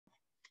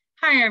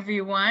Hi,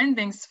 everyone.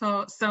 Thanks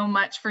so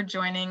much for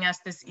joining us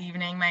this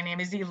evening. My name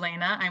is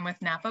Elena. I'm with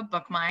Napa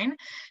Bookmine,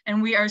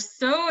 and we are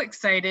so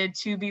excited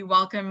to be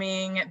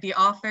welcoming the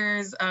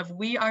authors of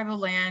We Are the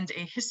Land,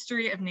 A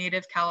History of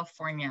Native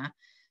California.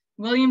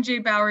 William J.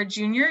 Bauer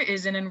Jr.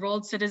 is an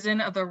enrolled citizen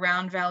of the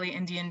Round Valley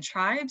Indian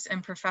Tribes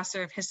and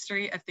professor of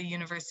history at the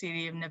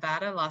University of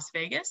Nevada, Las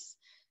Vegas.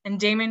 And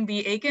Damon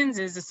B. Akins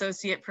is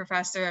Associate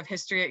Professor of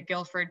History at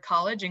Guilford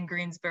College in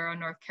Greensboro,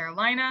 North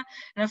Carolina,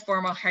 and a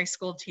former high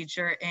school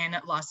teacher in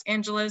Los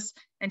Angeles,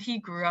 and he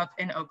grew up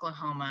in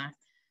Oklahoma.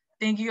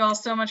 Thank you all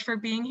so much for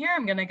being here.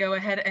 I'm gonna go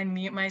ahead and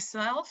mute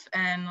myself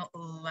and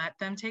let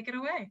them take it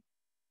away.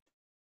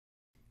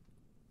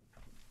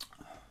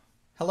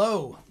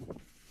 Hello.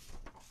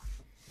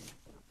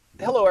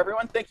 Hello,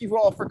 everyone. Thank you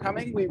all for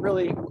coming. We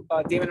really,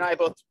 Damon and I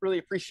both really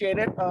appreciate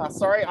it.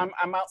 Sorry,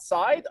 I'm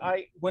outside.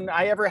 When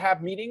I ever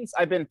have meetings,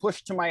 I've been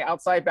pushed to my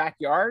outside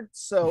backyard.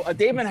 So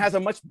Damon has a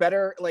much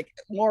better,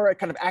 more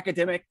kind of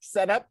academic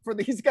setup for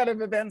these kind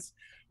of events.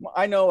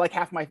 I know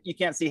you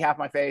can't see half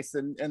my face,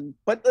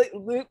 but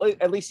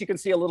at least you can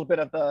see a little bit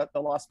of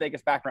the Las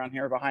Vegas background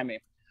here behind me.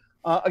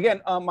 Again,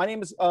 my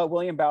name is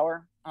William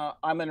Bauer.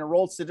 I'm an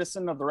enrolled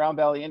citizen of the Round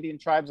Valley Indian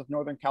Tribes of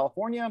Northern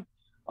California.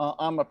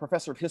 I'm a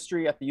professor of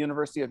history at the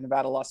University of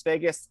Nevada, Las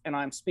Vegas, and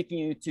I'm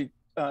speaking to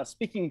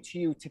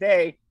you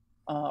today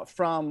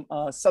from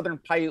Southern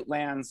Paiute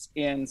lands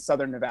in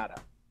Southern Nevada.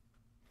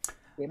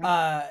 And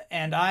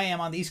I am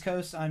on the East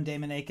Coast. I'm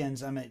Damon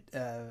Akins. I'm at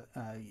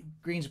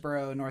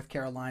Greensboro, North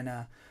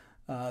Carolina,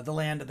 the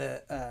land of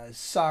the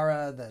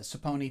Sara, the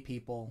Saponi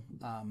people,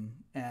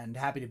 and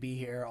happy to be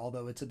here,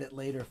 although it's a bit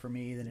later for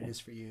me than it is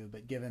for you.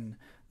 But given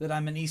that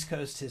I'm an East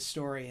Coast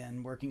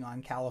historian working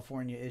on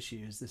California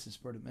issues, this has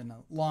sort of been a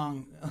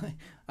long,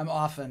 I'm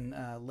often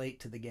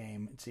late to the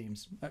game, it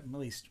seems, at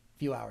least a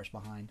few hours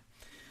behind.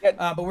 Yeah.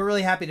 But we're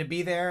really happy to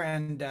be there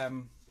and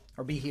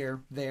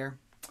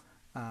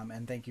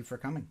thank you for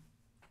coming.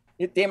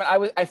 Damon,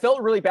 I felt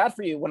really bad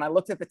for you when I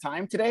looked at the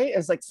time today.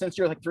 As since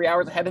you're 3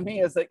 hours ahead of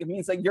me, it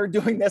means you're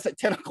doing this at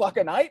 10 o'clock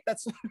at night.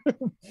 That's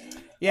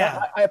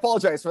yeah. I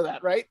apologize for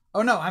that, right?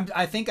 Oh no,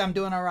 I think I'm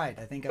doing all right.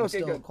 I think I'm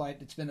still good.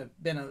 Quite. It's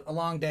been a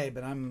long day,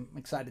 but I'm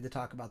excited to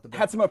talk about the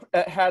book.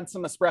 Had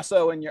some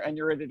espresso and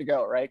you're ready to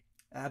go, right?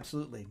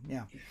 Absolutely,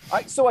 yeah.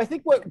 So I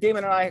think what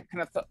Damon and I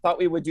kind of thought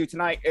we would do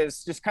tonight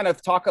is just kind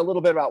of talk a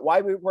little bit about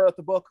why we wrote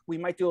the book. We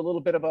might do a little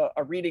bit of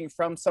a reading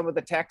from some of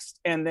the text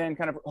and then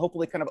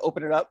hopefully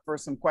open it up for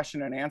some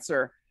question and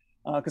answer.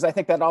 Because I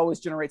think that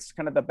always generates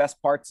kind of the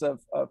best parts of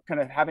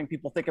kind of having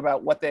people think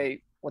about what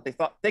they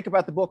think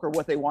about the book or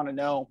what they want to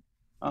know,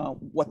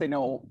 what they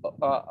know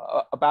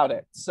about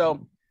it.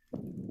 So,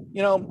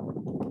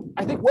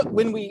 I think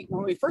when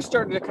we first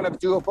started to kind of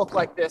do a book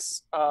like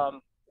this,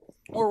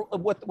 or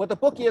what the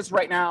book is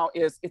right now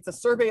is it's a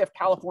survey of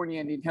California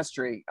Indian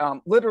history,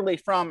 literally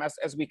from, as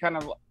we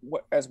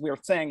were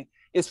saying,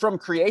 is from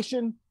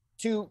creation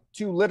to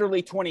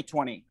literally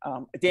 2020.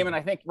 Damon,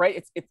 I think,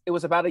 right, it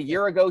was about a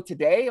year ago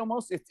today,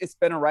 almost. It's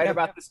been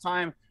about this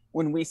time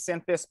when we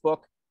sent this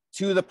book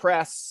to the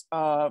press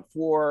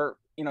for,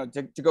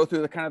 to go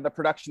through the kind of the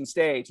production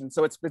stage. And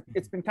so it's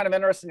been kind of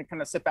interesting to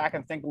kind of sit back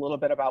and think a little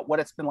bit about what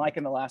it's been like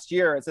in the last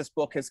year as this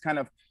book has kind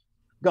of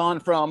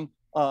gone from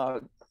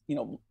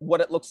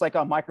what it looks like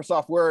on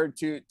Microsoft Word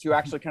to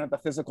actually kind of the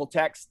physical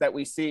text that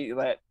we see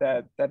that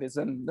is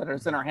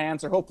in our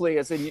hands, or hopefully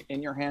is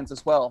in your hands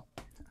as well.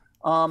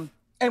 And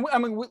I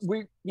mean,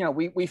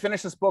 we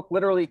finished this book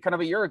literally kind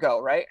of a year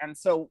ago, right? And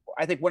so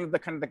I think one of the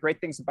kind of the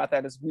great things about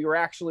that is we were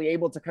actually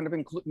able to kind of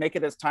make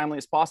it as timely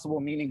as possible,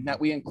 meaning that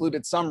we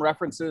included some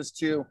references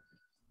to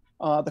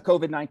the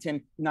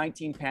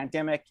COVID-19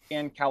 pandemic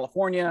in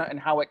California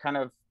and how it kind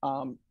of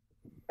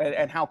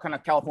and how kind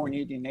of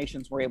California Indian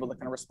nations were able to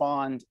kind of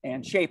respond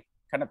and shape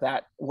kind of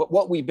that,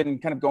 what we've been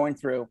kind of going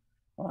through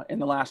in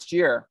the last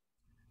year.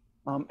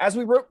 As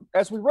we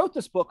wrote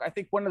this book, I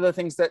think one of the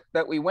things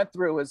that we went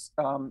through is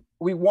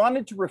we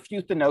wanted to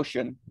refute the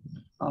notion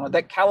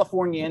that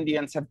California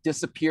Indians have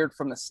disappeared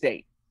from the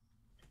state.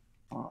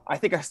 I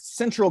think a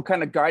central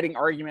kind of guiding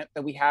argument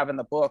that we have in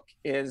the book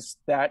is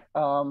that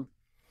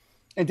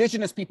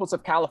Indigenous peoples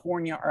of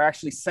California are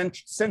actually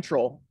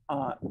central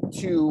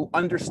to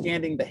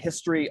understanding the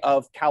history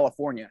of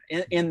California,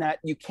 in that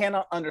you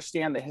cannot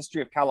understand the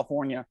history of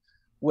California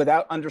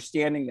without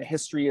understanding the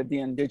history of the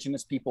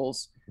Indigenous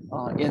peoples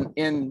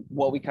in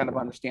what we kind of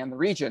understand the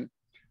region.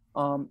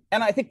 And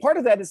I think part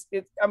of that is,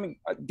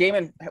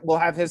 Damon will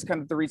have his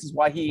kind of the reasons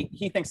why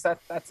he thinks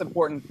that's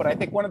important, but I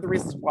think one of the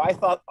reasons why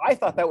I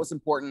thought that was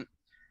important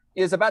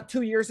is about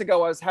 2 years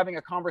ago, I was having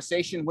a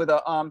conversation with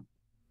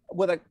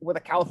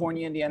a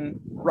California Indian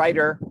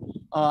writer,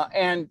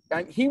 and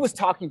he was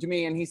talking to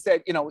me, and he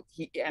said,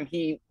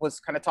 he was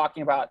kind of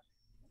talking about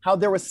how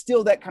there was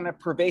still that kind of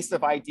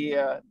pervasive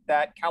idea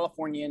that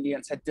California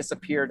Indians had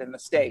disappeared in the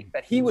state,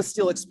 that he was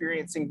still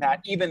experiencing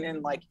that even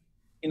in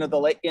in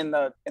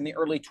the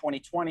early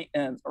 2020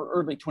 or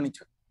early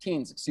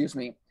 2010s, excuse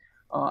me.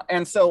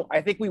 And so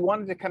I think we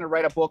wanted to kind of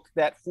write a book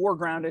that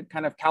foregrounded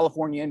kind of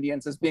California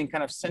Indians as being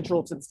kind of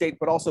central to the state,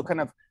 but also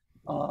kind of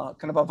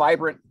kind of a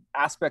vibrant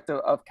aspect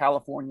of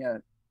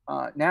California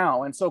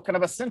now. And so kind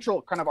of a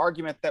central kind of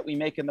argument that we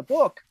make in the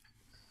book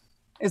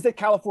is that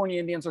California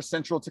Indians are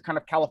central to kind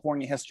of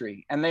California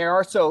history. And they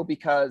are so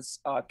because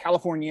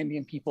California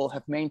Indian people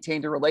have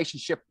maintained a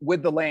relationship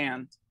with the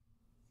land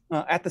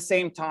at the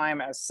same time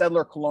as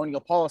settler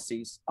colonial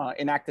policies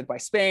enacted by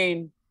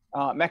Spain,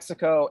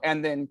 Mexico,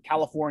 and then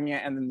California,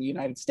 and then the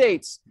United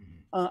States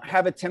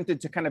have attempted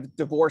to kind of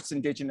divorce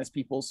indigenous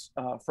peoples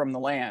from the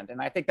land.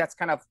 And I think that's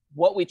kind of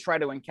what we try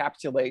to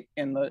encapsulate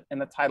in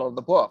the title of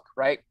the book,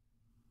 right?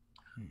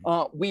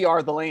 We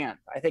are the land.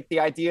 I think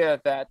the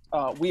idea that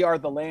we are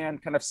the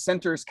land kind of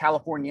centers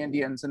California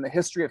Indians and the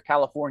history of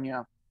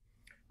California,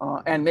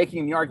 and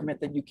making the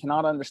argument that you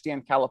cannot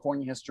understand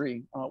California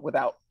history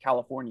without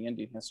California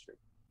Indian history.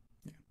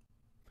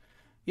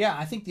 Yeah,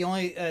 I think the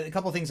only a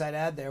couple of things I'd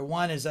add there.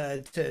 One is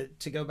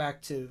to go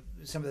back to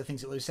some of the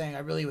things that Lou was saying. I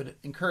really would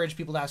encourage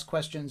people to ask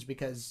questions,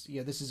 because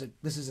this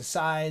is a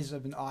size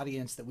of an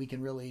audience that we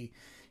can really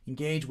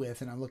engage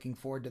with, and I'm looking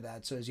forward to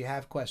that. So as you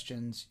have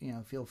questions,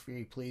 feel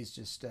free, please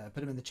just put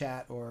them in the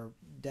chat or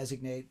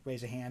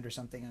raise a hand or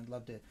something. I'd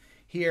love to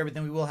hear, but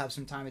then we will have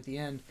some time at the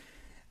end.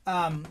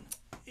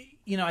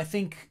 I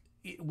think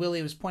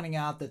Willie was pointing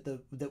out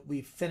that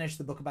we finished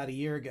the book about a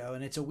year ago,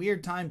 and it's a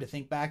weird time to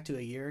think back to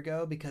a year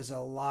ago because a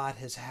lot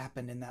has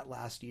happened in that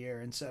last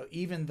year. And so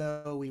even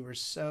though we were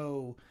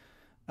so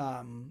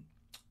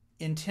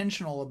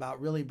intentional about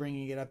really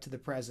bringing it up to the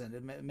present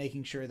and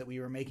making sure that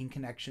we were making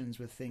connections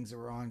with things that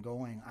were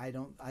ongoing, I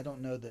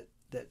don't know that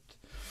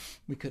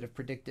we could have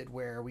predicted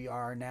where we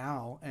are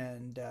now.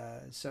 And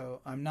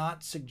so I'm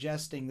not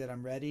suggesting that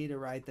I'm ready to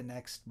write the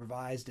next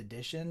revised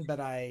edition,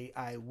 but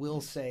I will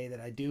say that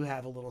I do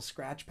have a little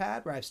scratch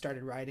pad where I've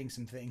started writing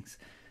some things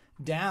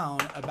down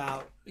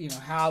about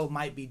how it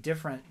might be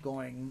different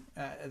going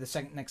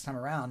the next time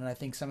around. And I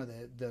think some of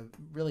the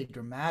really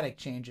dramatic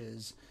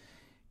changes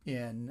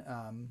in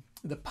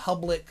the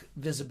public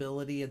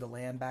visibility of the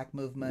land back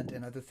movement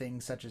and other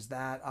things such as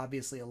that.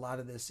 Obviously, a lot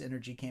of this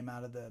energy came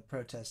out of the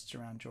protests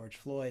around George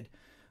Floyd,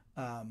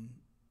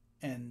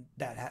 and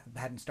that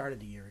hadn't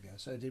started a year ago.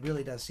 So it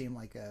really does seem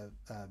like a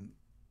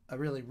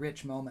really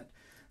rich moment.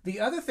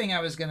 The other thing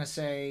I was going to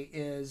say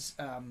is,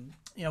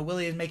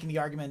 Willie is making the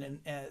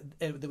argument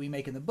that we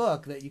make in the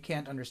book that you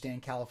can't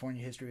understand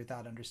California history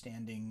without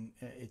understanding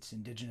its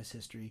indigenous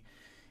history.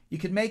 You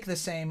could make the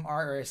same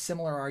or a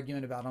similar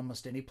argument about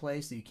almost any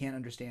place, that you can't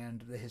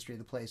understand the history of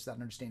the place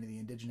without understanding the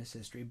indigenous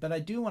history. But I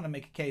do want to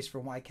make a case for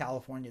why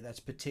California that's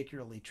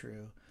particularly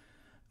true.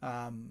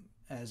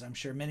 As I'm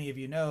sure many of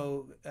you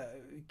know,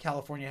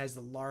 California has the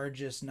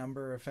largest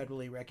number of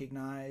federally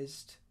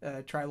recognized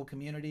tribal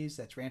communities.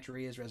 That's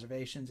rancherias,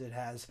 reservations. It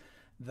has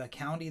the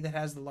county that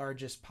has the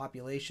largest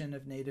population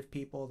of Native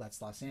people.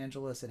 That's Los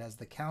Angeles. It has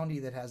the county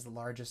that has the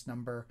largest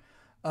number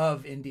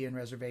of Indian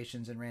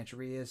reservations and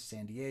rancherias,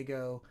 San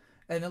Diego,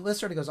 and the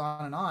list sort of goes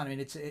on and on. I mean,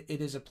 it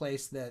is a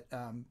place that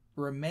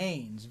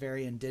remains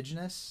very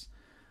indigenous,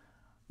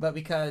 but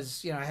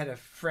because I had a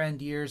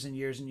friend years and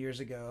years and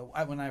years ago,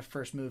 when I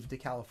first moved to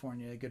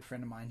California, a good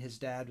friend of mine, his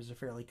dad was a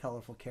fairly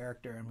colorful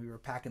character, and we were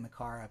packing the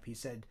car up. He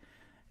said,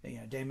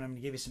 Damon, I'm going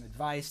to give you some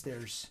advice.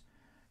 There's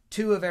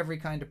 2 of every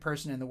kind of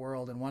person in the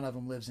world, and one of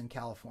them lives in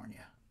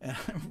California. And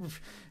I'm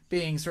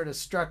being sort of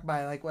struck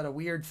by what a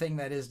weird thing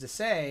that is to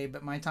say,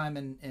 but my time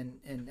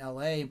in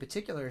LA in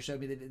particular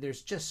showed me that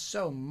there's just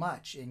so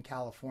much in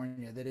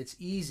California that it's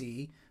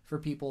easy for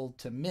people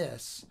to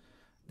miss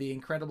the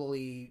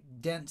incredibly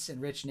dense and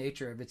rich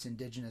nature of its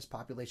indigenous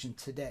population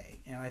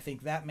today. And I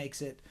think that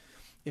makes it,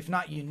 if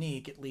not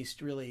unique, at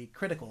least really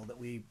critical that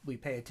we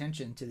pay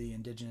attention to the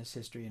indigenous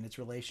history and its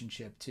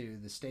relationship to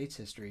the state's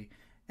history.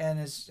 And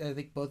as I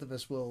think both of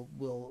us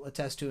will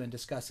attest to and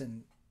discuss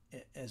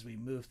as we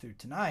move through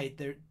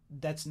tonight,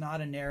 that's not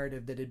a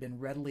narrative that had been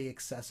readily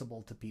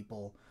accessible to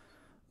people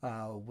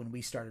when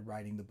we started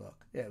writing the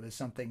book. It was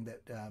something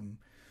that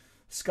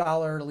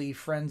scholarly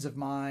friends of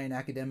mine,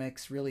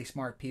 academics, really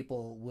smart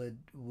people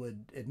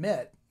would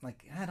admit,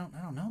 I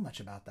don't know much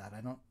about that.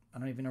 I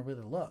don't even know where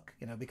to look,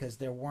 because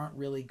there weren't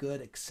really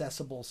good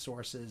accessible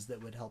sources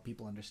that would help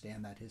people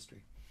understand that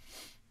history.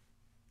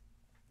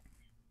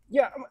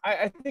 Yeah,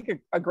 I think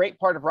a great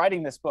part of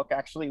writing this book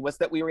actually was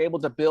that we were able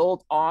to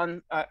build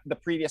on the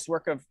previous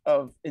work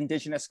of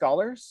Indigenous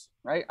scholars,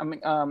 right? I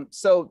mean,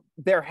 so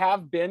there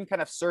have been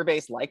kind of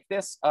surveys like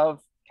this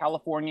of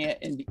California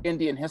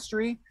Indian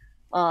history.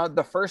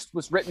 The first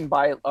was written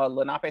by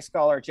Lenape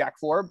scholar Jack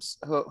Forbes,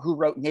 who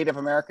wrote Native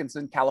Americans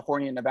in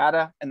California and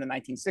Nevada in the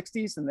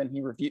 1960s, and then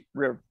he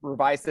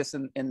revised this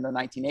in the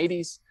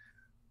 1980s.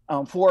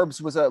 Forbes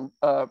was a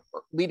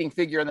leading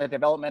figure in the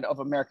development of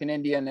American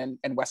Indian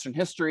and Western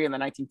history in the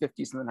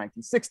 1950s and the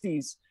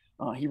 1960s.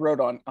 He wrote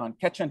on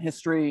Quechan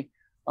history,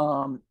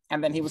 and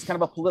then he was kind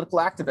of a political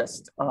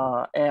activist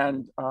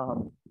and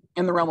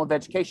in the realm of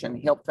education.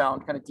 He helped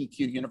found kind of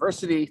DQ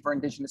University for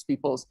Indigenous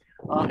peoples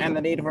and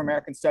the Native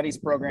American Studies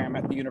program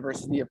at the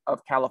University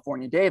of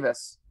California,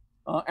 Davis.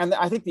 And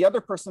I think the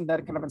other person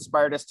that kind of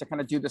inspired us to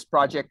kind of do this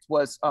project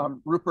was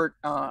Rupert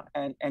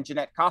and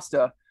Jeanette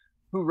Costa,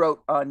 who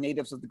wrote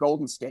Natives of the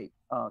Golden State,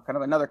 kind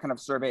of another kind of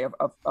survey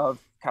of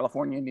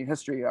California Indian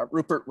history.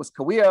 Rupert was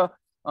Cahuilla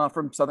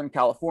from Southern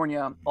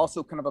California,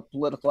 also kind of a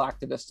political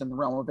activist in the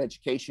realm of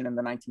education in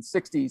the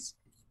 1960s,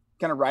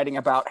 kind of writing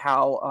about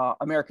how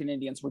American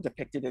Indians were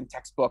depicted in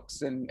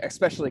textbooks, and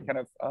especially kind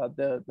of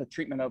the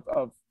treatment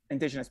of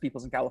Indigenous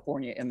peoples in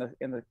California in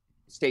the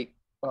state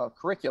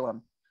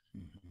curriculum.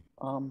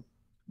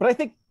 But I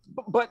think,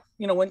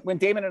 you know, when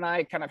Damon and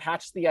I kind of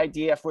hatched the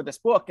idea for this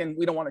book, and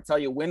we don't want to tell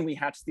you when we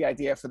hatched the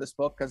idea for this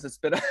book because it's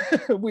been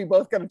we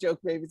both kind of joke,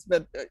 maybe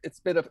it's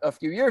been a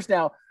few years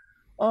now.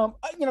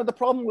 You know, the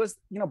problem was,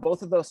 you know,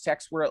 both of those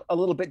texts were a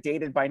little bit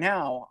dated by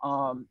now.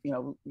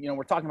 You know,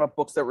 we're talking about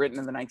books that were written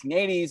in the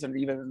 1980s and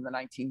even in the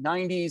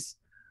 1990s.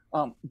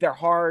 They're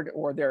hard,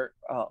 or they're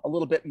a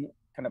little bit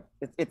kind of,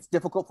 it's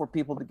difficult for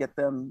people to get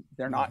them.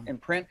 They're not in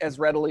print as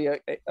readily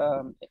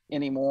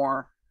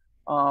anymore.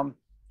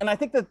 And I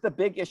think that the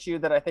big issue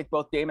that I think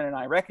both Damon and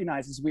I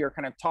recognize as we are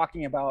kind of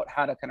talking about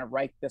how to kind of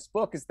write this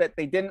book is that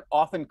they didn't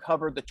often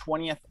cover the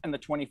 20th and the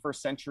 21st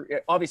century,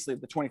 obviously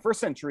the 21st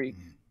century,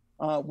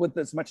 with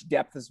as much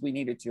depth as we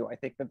needed to. I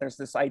think that there's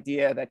this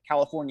idea that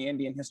California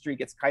Indian history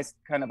gets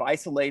kind of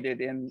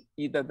isolated in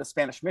either the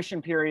Spanish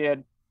Mission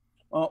period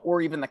or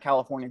even the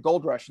California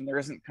Gold Rush, and there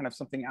isn't kind of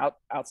something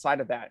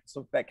outside of that.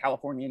 So that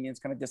California Indians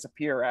kind of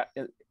disappear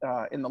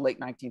in the late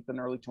 19th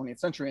and early 20th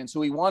century. And so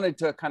we wanted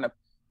to kind of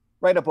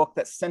write a book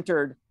that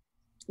centered,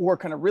 or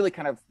kind of really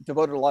kind of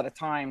devoted a lot of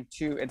time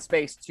to and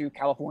space to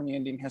California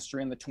Indian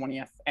history in the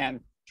 20th, and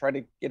try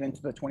to get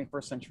into the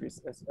 21st century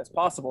as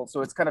possible.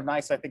 So it's kind of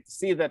nice, I think, to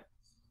see that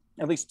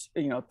at least,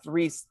 you know,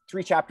 three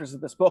chapters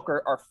of this book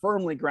are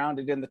firmly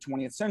grounded in the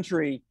 20th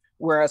century,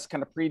 whereas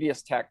kind of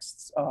previous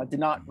texts did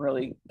not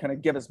really kind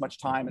of give as much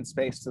time and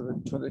space to the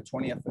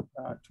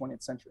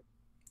 20th century.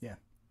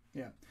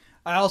 Yeah.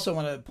 I also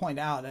want to point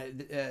out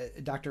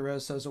Dr.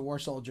 Rose Souza War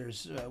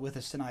Soldiers with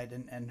us tonight,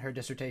 and her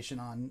dissertation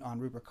on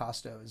Rupert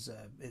Costo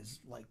is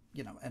like,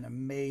 you know, an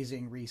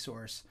amazing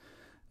resource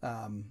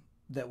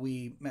that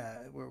we're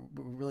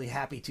really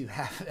happy to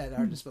have at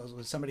our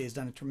disposal. Somebody has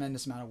done a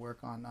tremendous amount of work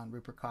on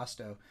Rupert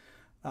Costo,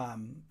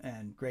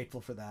 and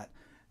grateful for that.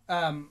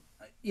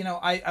 You know,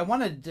 I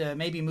wanted to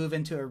maybe move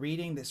into a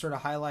reading that sort of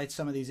highlights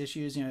some of these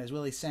issues. You know, as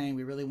Willie's saying,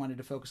 we really wanted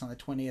to focus on the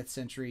 20th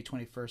century,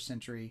 21st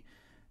century.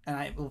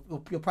 And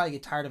you'll probably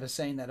get tired of us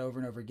saying that over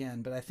and over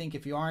again, but I think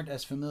if you aren't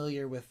as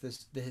familiar with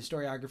the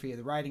historiography of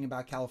the writing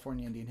about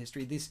California Indian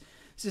history, this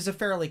is a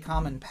fairly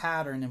common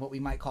pattern in what we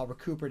might call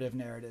recuperative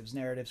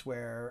narratives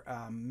where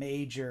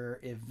major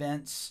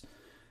events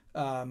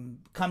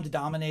come to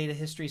dominate a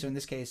history. So in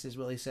this case, as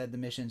Willie said, the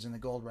missions and the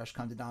gold rush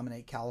come to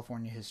dominate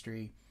California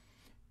history,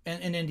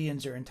 and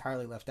Indians are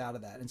entirely left out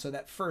of that. And so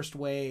that first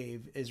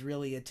wave is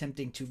really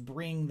attempting to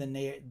bring the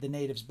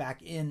natives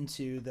back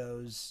into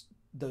those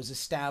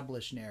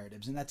established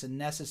narratives, and that's a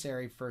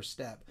necessary first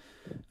step.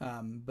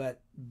 But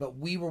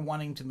we were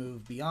wanting to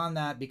move beyond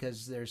that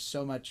because there's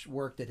so much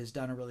work that has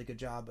done a really good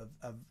job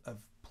of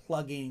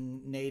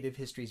plugging native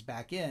histories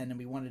back in, and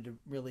we wanted to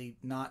really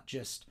not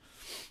just,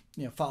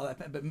 you know, follow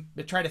that,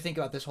 but try to think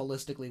about this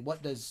holistically.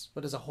 What does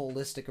a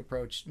holistic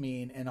approach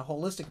mean? And a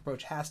holistic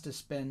approach has to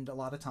spend a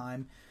lot of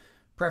time,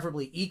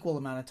 preferably equal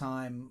amount of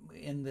time,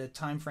 in the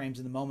time frames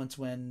and the moments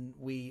when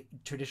we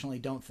traditionally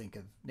don't think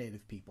of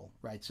native people,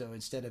 right? So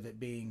instead of it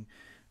being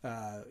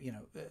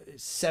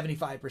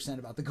 75%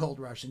 about the gold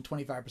rush and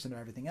 25% of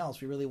everything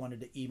else, we really wanted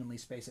to evenly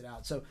space it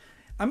out. So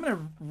I'm going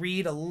to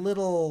read a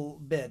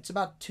little bit. It's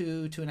about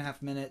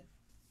 2.5 minute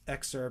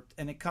excerpt,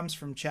 and it comes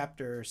from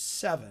chapter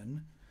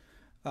 7.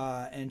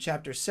 And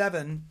chapter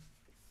 7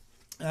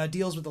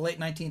 deals with the late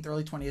 19th,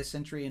 early 20th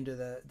century into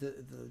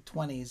the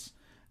 20s.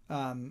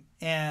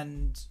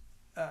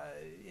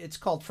 It's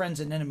called Friends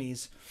and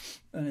Enemies,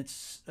 and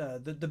it's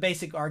the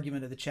basic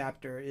argument of the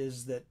chapter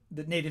is that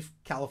the native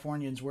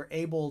Californians were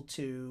able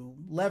to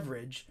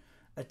leverage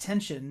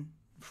attention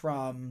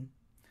from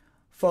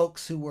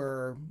folks who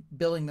were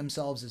billing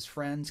themselves as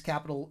friends,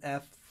 capital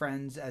F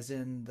friends, as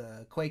in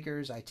the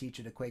Quakers. I teach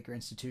at a Quaker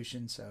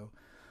institution, so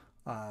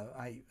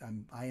I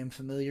am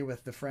familiar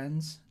with the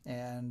Friends,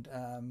 and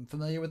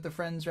familiar with the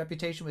Friends'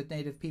 reputation with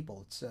Native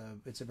people.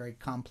 It's a very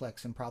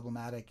complex and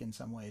problematic in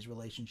some ways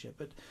relationship,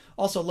 but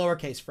also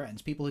lowercase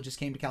Friends, people who just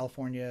came to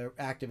California,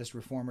 activists,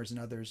 reformers, and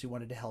others who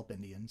wanted to help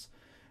Indians,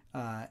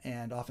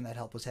 and often that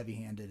help was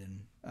heavy-handed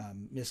and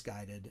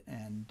misguided.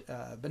 And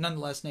but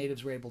nonetheless,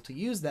 Natives were able to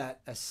use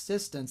that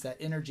assistance, that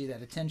energy,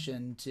 that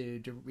attention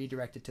to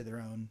redirect it to their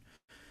own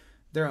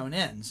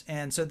ends.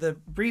 And so the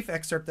brief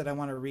excerpt that I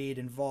want to read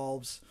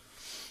involves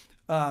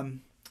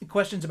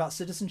questions about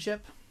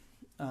citizenship,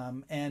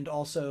 and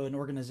also an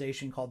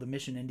organization called the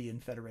Mission Indian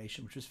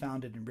Federation, which was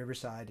founded in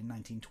Riverside in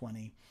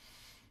 1920.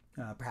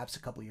 Perhaps a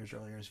couple years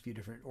earlier. There's a few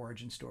different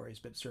origin stories,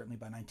 but certainly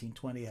by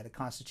 1920 had a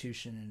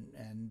constitution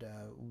and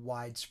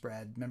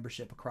widespread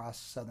membership across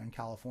Southern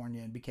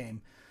California, and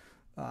became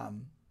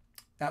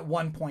at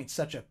one point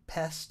such a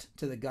pest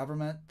to the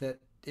government that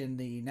in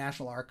the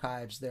National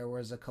Archives there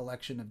was a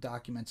collection of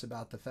documents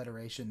about the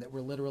Federation that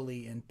were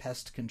literally in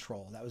pest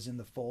control. That was in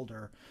the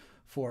folder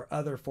for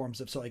other forms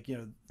of, so like,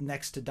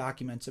 next to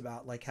documents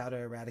about like how to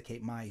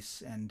eradicate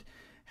mice and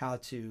how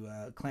to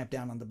clamp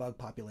down on the bug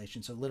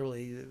population. So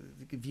literally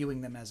viewing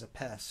them as a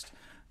pest.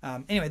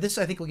 Anyway, this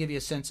I think will give you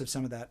a sense of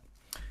some of that.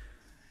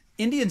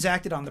 Indians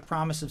acted on the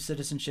promise of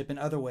citizenship in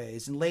other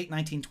ways. In late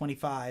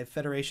 1925,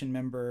 Federation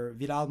member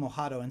Vidal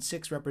Mojado and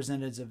 6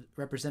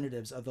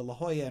 representatives of the La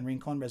Jolla and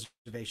Rincon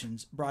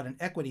reservations brought an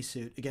equity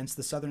suit against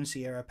the Southern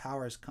Sierra's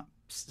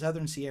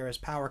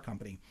power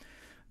company.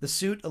 The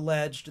suit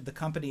alleged the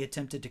company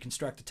attempted to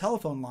construct a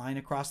telephone line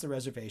across the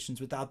reservations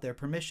without their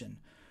permission.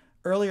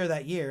 Earlier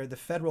that year, the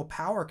Federal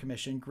Power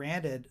Commission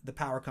granted the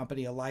power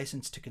company a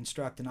license to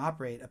construct and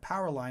operate a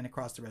power line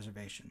across the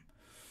reservation.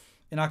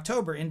 In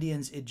October,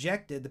 Indians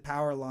ejected the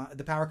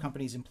power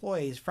company's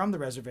employees from the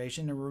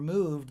reservation and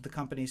removed the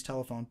company's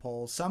telephone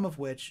poles, some of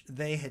which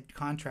they had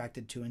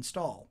contracted to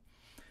install.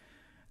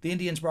 The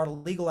Indians brought a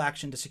legal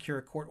action to secure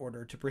a court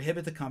order to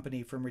prohibit the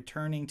company from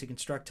returning to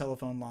construct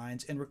telephone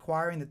lines and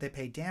requiring that they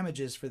pay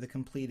damages for the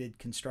completed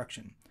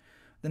construction.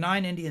 The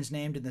 9 Indians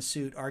named in the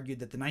suit argued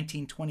that the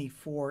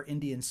 1924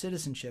 Indian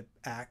Citizenship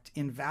Act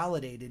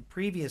invalidated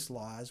previous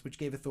laws which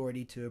gave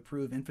authority to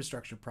approve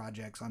infrastructure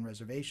projects on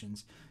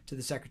reservations to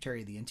the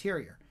Secretary of the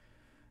Interior.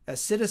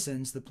 As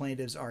citizens, the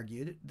plaintiffs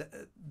argued that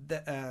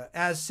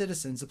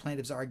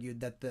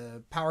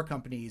the power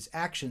company's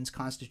actions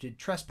constituted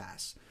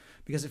trespass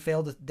because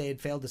they had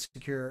failed to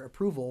secure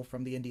approval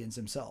from the Indians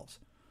themselves.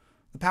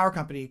 The power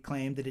company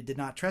claimed that it did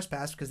not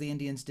trespass because the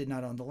Indians did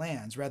not own the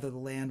lands. Rather, the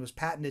land was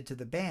patented to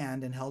the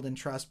band and held in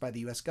trust by the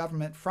U.S.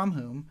 government, from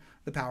whom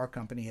the power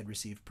company had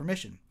received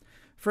permission.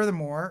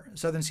 Furthermore,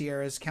 Southern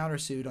Sierras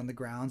countersued on the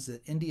grounds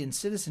that Indian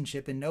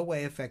citizenship in no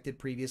way affected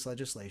previous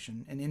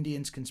legislation, and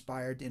Indians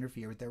conspired to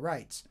interfere with their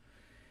rights.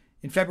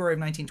 In February of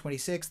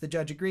 1926, the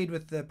judge agreed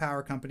with the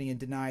power company and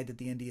denied that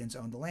the Indians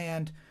owned the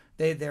land.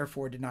 They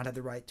therefore did not have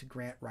the right to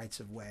grant rights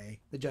of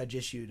way. The judge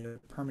issued a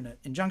permanent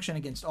injunction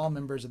against all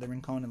members of the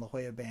Rincon and La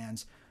Jolla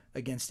bands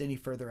against any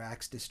further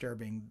acts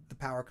disturbing the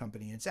power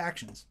company and its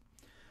actions.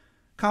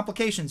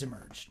 Complications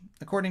emerged.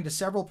 According to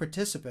several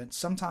participants,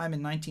 sometime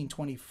in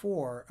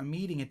 1924, a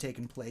meeting had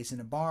taken place in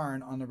a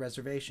barn on the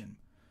reservation.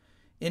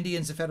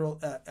 Indians, the federal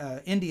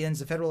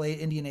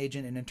Indian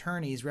agent, and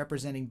attorneys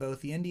representing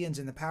both the Indians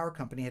and the power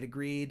company had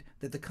agreed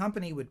that the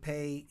company would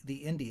pay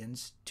the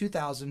Indians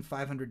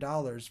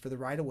 $2,500 for the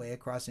right-of-way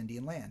across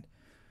Indian land.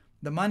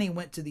 The money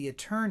went to the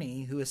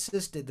attorney who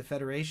assisted the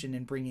Federation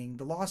in bringing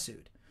the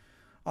lawsuit.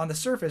 On the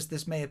surface,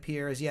 this may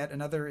appear as yet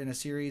another in a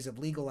series of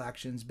legal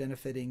actions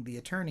benefiting the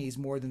attorneys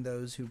more than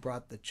those who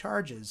brought the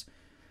charges,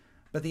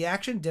 but the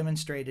action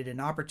demonstrated an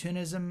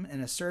opportunism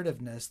and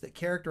assertiveness that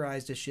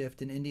characterized a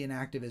shift in Indian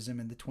activism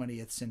in the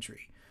 20th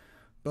century.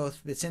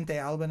 Both Vicente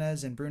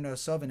Albanez and Bruno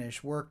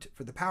Sauveniche worked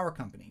for the power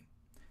company,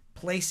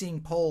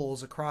 placing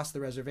poles across the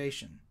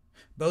reservation.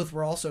 Both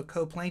were also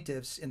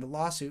co-plaintiffs in the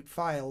lawsuit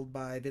filed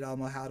by Vidal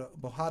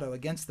Mojado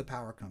against the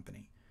power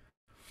company.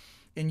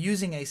 In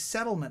using a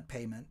settlement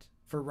payment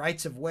for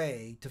rights of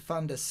way to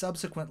fund a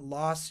subsequent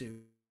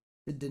lawsuit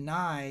to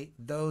deny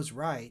those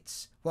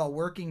rights while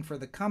working for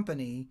the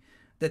company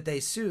that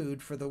they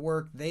sued for the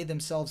work they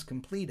themselves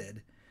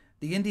completed,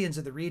 the Indians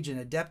of the region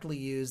adeptly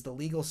used the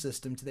legal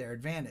system to their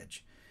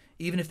advantage.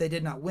 Even if they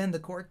did not win the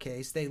court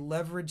case, they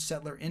leveraged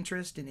settler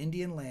interest in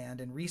Indian land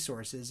and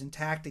resources and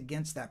tacked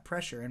against that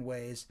pressure in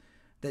ways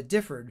that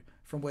differed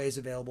from ways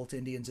available to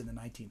Indians in the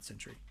 19th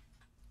century.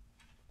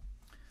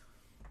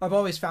 I've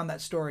always found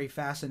that story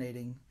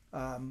fascinating.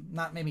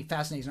 Not maybe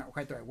fascinating is not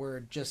quite the right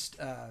word, just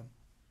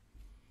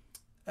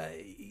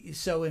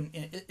so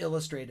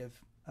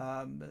illustrative.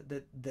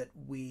 That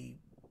we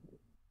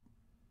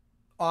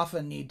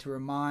often need to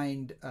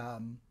remind,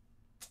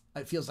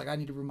 it feels like I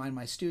need to remind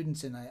my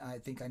students, and I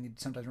think I need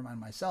to sometimes remind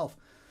myself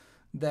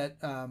that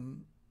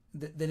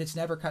it's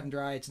never cut and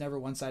dry. It's never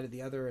one side or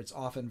the other. It's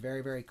often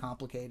very, very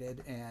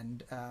complicated.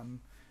 And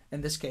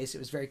in this case, it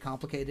was very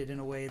complicated in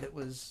a way that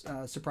was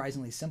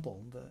surprisingly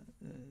simple.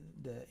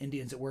 The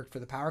Indians that worked for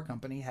the power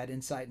company had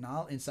inside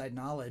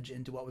knowledge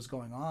into what was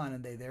going on,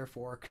 and they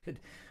therefore could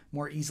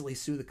more easily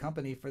sue the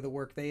company for the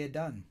work they had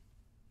done.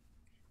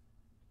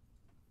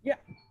 Yeah,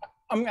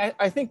 I mean,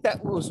 I think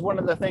that was one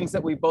of the things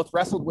that we both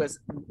wrestled with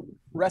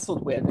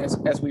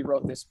as we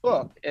wrote this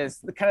book, is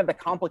the kind of the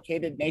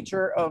complicated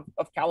nature of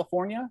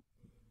California,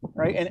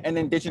 right? And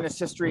indigenous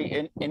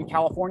history in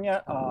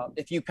California.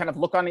 If you kind of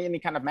look on any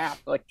kind of map,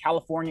 like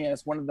California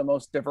is one of the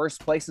most diverse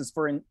places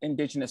for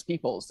indigenous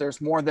peoples.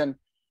 There's more than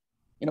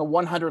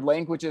 100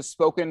 languages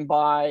spoken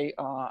by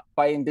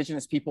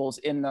indigenous peoples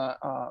in the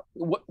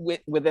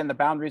within the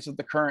boundaries of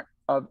the current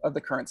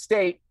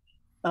state.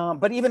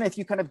 But even if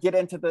you kind of get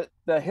into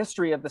the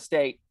history of the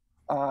state,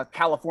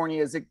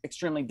 California is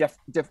extremely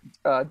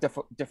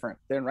different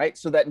then, right?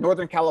 So that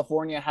Northern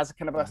California has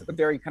kind of a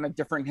very kind of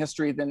different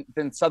history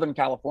than Southern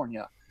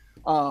California.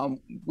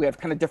 We have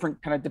kind of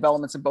different kind of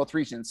developments in both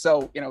regions.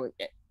 So,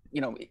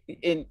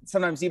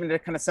 sometimes even to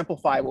kind of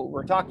simplify what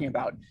we're talking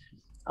about,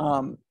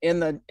 In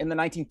the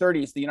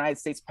 1930s, the United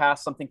States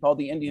passed something called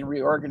the Indian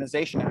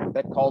Reorganization Act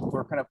that called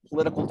for kind of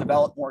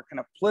more kind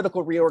of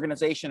political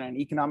reorganization and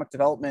economic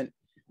development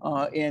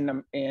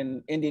in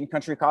Indian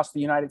country across the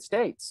United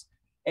States.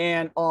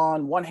 And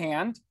on one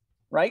hand,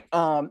 right,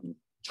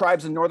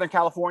 tribes in Northern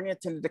California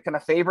tended to kind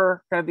of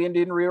favor kind of the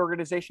Indian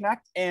Reorganization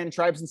Act, and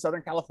tribes in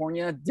Southern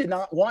California did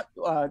not want,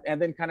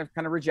 and then kind of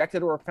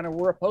rejected or kind of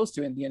were opposed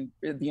to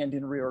the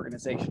Indian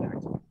Reorganization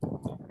Act.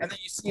 And then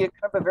you see kind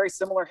of a very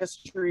similar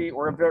history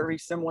or a very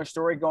similar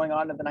story going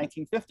on in the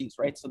 1950s,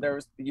 right? So there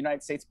was the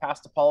United States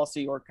passed a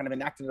policy or kind of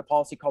enacted a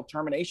policy called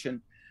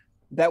termination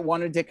that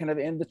wanted to kind of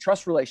end the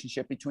trust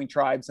relationship between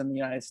tribes and the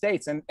United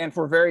States. And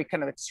for very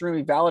kind of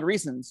extremely valid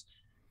reasons,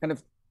 kind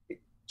of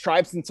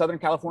tribes in Southern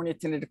California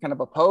tended to kind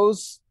of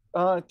oppose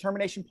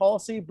termination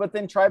policy, but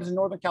then tribes in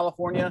Northern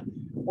California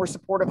were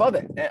supportive of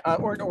it.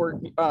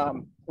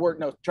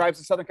 Tribes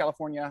in Southern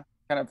California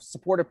kind of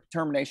supported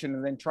termination,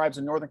 and then tribes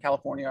in Northern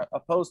California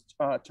opposed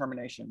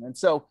termination. And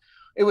so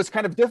it was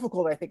kind of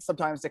difficult, I think,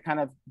 sometimes to kind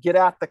of get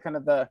at the kind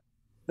of the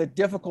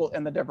difficult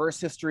and the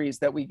diverse histories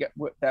that we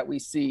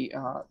see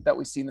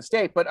in the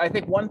state. But I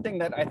think one thing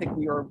that I think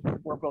we're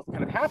both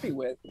kind of happy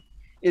with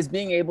is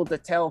being able to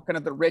tell kind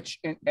of the rich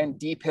and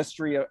deep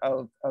history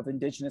of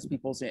Indigenous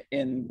peoples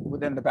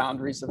within the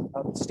boundaries of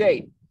the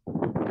state.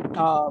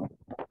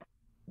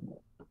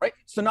 Right.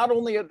 So not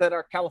only that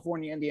are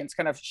California Indians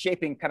kind of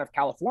shaping kind of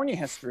California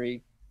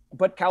history,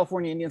 but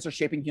California Indians are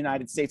shaping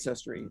United States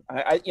history.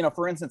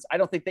 For instance, I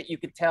don't think that you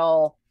could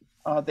tell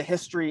the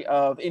history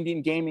of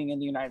Indian gaming in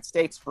the United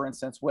States, for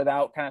instance,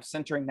 without kind of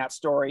centering that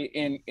story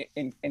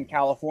in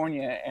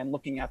California and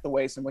looking at the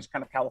ways in which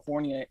kind of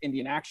California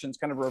Indian actions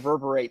kind of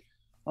reverberate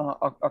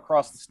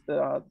across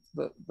the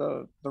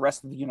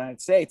rest of the United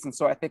States. And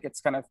so I think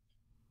it's kind of,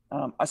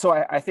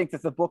 I think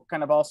that the book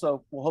kind of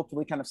also will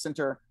hopefully kind of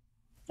center,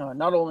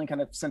 not only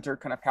kind of center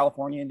kind of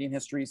California Indian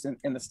histories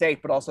in the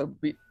state, but also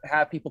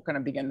have people kind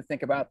of begin to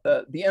think about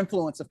the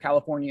influence of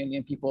California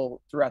Indian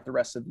people throughout the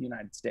rest of the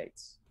United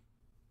States.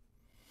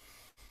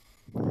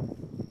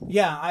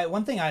 Yeah,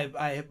 one thing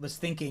I was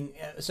thinking,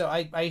 so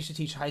I used to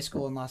teach high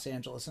school in Los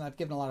Angeles, and I've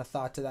given a lot of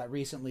thought to that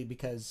recently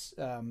because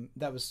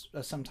that was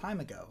some time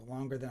ago,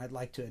 longer than I'd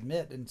like to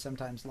admit, and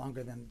sometimes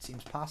longer than it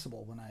seems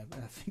possible when I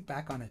think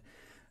back on it.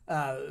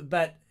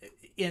 But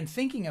in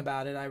thinking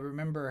about it, I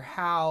remember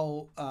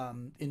how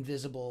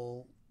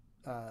invisible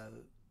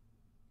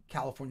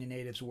California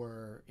natives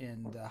were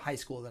in the high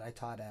school that I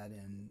taught at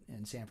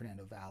in San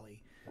Fernando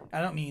Valley.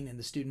 I don't mean in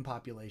the student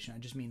population. I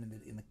just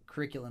mean in the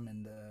curriculum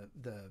and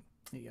the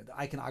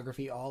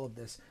iconography, all of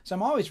this. So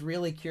I'm always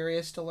really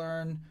curious to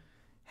learn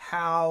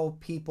how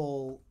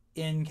people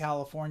in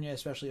California,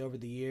 especially over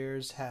the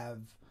years, have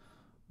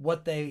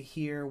what they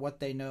hear, what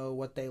they know,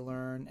 what they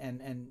learn,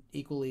 and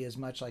equally as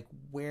much like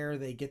where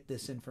they get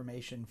this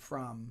information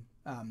from,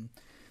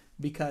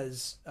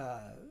 because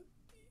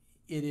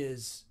it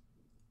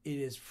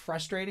is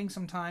frustrating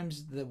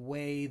sometimes the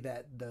way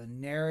that the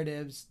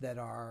narratives that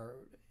are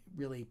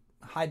really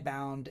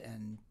hidebound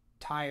and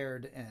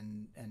tired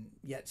and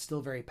yet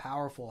still very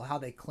powerful, how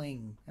they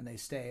cling and they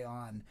stay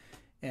on,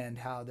 and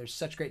how there's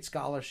such great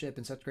scholarship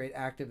and such great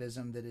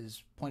activism that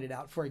is pointed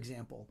out. For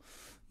example,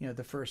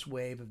 the first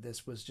wave of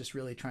this was just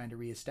really trying to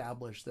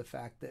reestablish the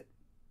fact that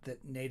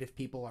Native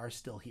people are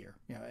still here,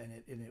 and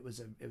it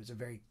was a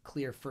very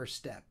clear first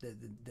step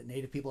that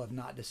Native people have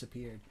not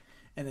disappeared.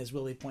 And as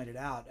Willie pointed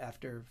out,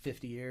 after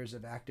 50 years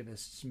of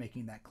activists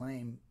making that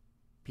claim,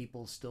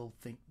 people still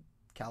think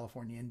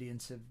California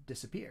Indians have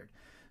disappeared.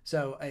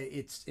 So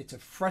it's a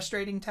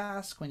frustrating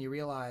task when you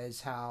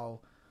realize how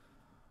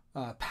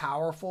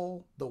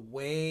powerful the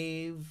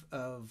wave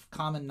of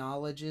common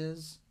knowledge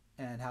is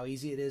and how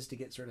easy it is to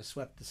get sort of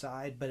swept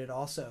aside. But it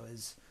also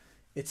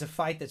it's a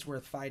fight that's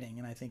worth fighting,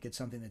 and I think it's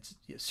something that's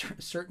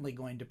certainly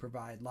going to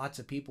provide lots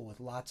of people with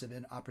lots of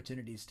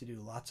opportunities to do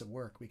lots of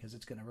work, because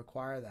it's going to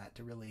require that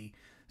to really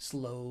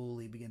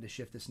slowly begin to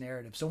shift this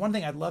narrative. So one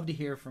thing I'd love to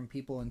hear from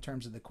people in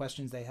terms of the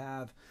questions they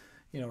have,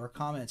 or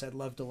comments, I'd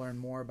love to learn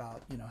more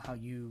about, how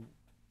you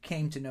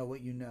came to know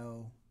what you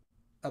know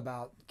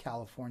about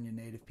California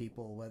Native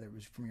people, whether it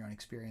was from your own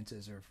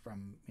experiences or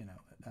from,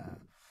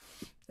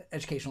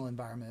 educational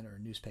environment or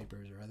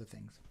newspapers or other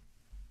things.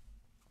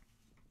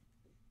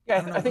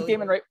 Yeah, I think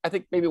Damon, right? I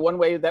think maybe one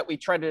way that we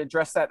try to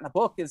address that in the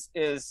book is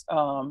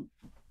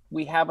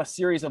we have a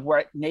series of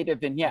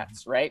native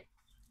vignettes, right,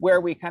 where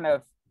we kind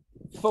of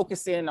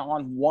focus in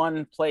on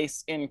one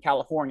place in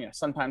California.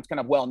 Sometimes kind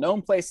of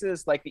well-known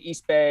places like the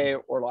East Bay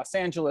or Los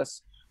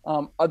Angeles.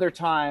 Other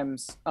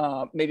times,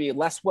 maybe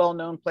less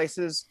well-known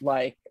places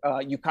like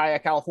Ukiah,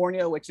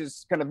 California, which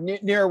is kind of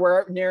near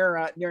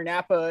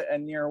Napa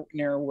and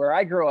near where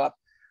I grew up.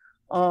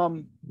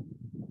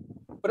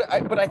 But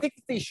I think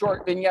that these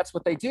short vignettes,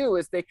 what they do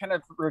is they kind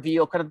of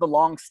reveal kind of the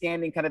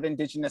long-standing kind of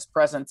Indigenous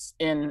presence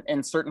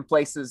in certain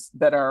places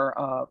that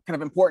are kind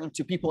of important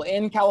to people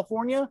in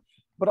California,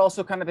 but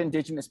also kind of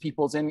indigenous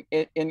peoples in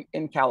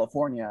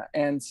California.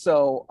 And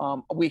so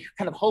we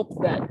kind of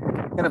hope that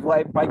kind of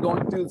like by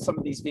going through some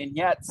of these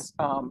vignettes,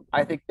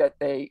 I think that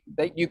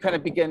you kind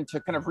of begin to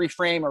kind of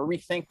reframe or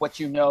rethink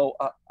what you know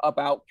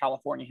about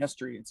California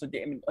history. And so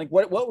Damon, like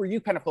what were you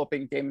kind of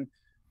hoping, Damon,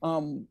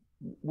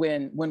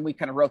 when we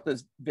kind of wrote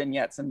those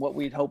vignettes, and what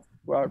we'd hope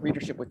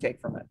readership would take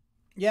from it?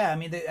 Yeah, I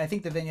mean, I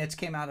think the vignettes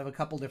came out of a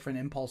couple different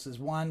impulses.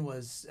 One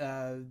was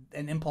an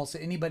impulse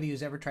that anybody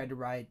who's ever tried to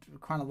write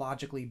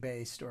chronologically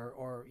based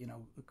or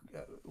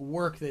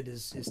work that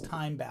is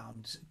time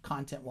bound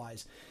content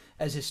wise.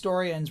 As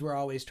historians, we're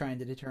always trying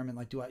to determine,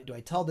 like, do I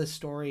tell this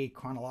story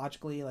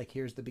chronologically? Like,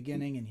 here's the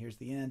beginning and here's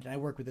the end. And I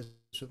work with this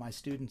with my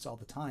students all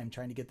the time,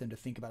 trying to get them to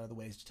think about other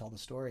ways to tell the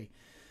story.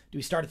 Do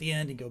we start at the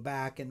end and go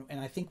back? And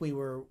I think we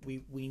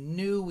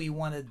knew we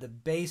wanted the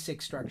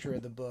basic structure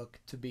of the book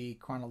to be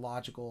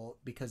chronological,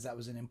 because that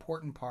was an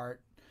important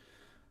part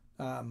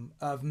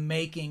of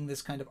making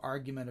this kind of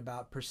argument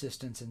about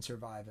persistence and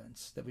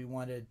survivance, that we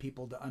wanted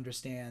people to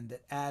understand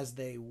that as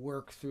they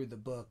work through the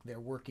book, they're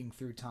working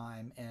through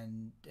time,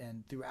 and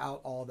throughout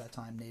all of that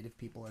time, Native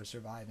people are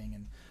surviving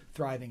and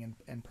thriving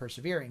and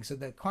persevering. So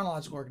the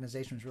chronological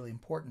organization was really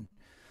important.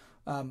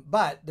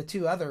 But the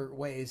two other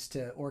ways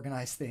to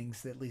organize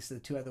things, at least the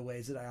two other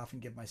ways that I often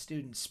give my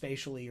students,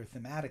 spatially or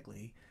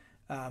thematically,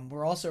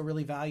 were also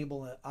really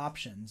valuable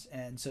options.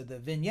 And so the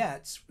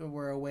vignettes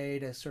were a way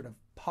to sort of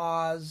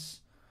pause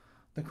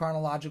the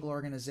chronological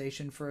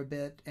organization for a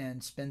bit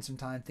and spend some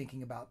time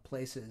thinking about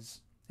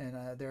places. And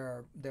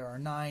there are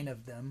 9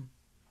 of them.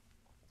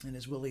 And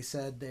as Willie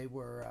said,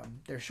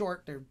 they're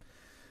short. They're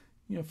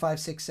 5,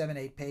 6, 7,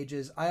 8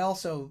 pages. I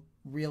also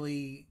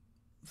really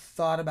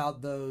thought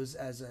about those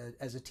as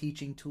a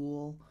teaching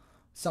tool,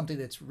 something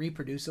that's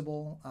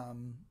reproducible.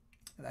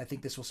 I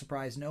think this will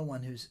surprise no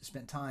one who's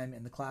spent time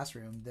in the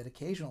classroom, that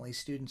occasionally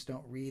students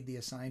don't read the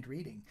assigned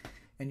reading,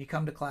 and you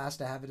come to class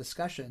to have a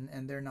discussion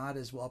and they're not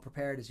as well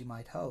prepared as you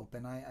might hope.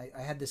 And I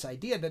had this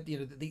idea that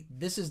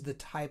this is the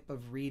type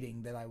of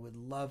reading that I would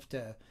love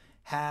to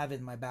have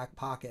in my back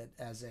pocket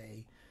as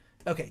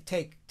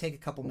take a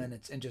couple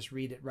minutes and just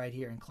read it right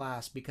here in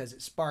class, because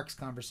it sparks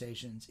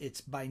conversations.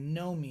 It's by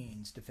no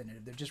means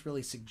definitive. They're just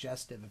really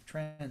suggestive of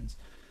trends.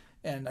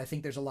 And I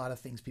think there's a lot of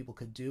things people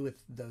could do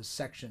with those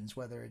sections,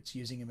 whether it's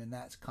using them in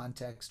that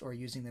context or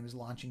using them as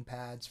launching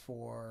pads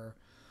for,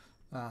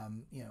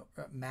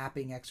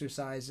 mapping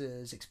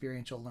exercises,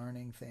 experiential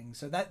learning things.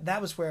 So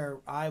that was where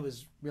I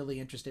was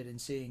really interested in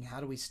seeing, how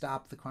do we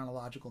stop the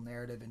chronological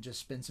narrative and just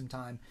spend some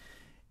time,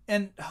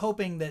 and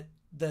hoping that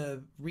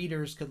the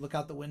readers could look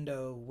out the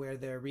window where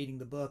they're reading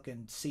the book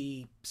and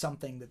see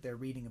something that they're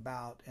reading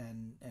about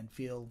and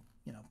feel,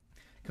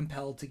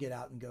 compelled to get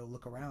out and go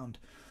look around.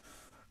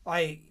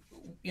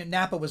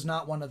 Napa was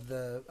not one of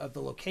the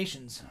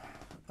locations,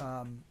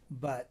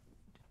 but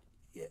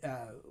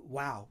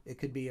wow, it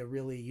could be a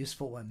really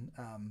useful one.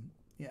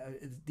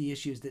 The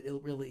issues that it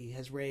really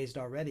has raised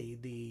already,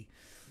 the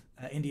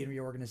Indian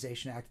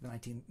Reorganization Act of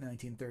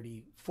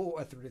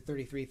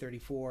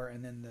 1934,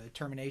 and then the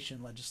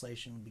termination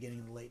legislation beginning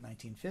in the late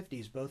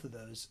 1950s, both of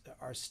those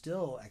are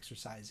still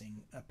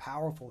exercising a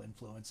powerful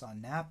influence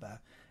on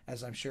Napa,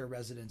 as I'm sure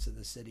residents of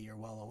the city are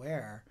well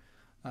aware.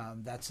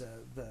 That's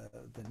the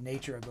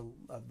nature of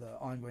the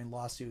ongoing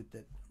lawsuit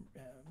that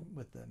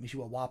with the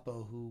Mishiwa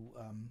Wapo, who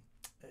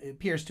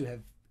appears to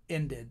have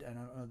ended. I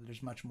don't know that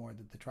there's much more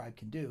that the tribe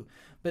can do,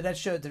 but that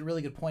showed a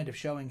really good point of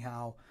showing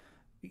how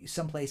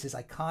someplace as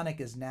iconic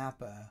as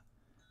Napa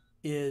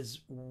is,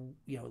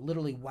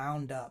 literally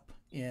wound up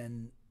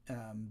in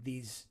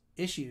these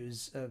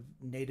issues of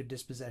native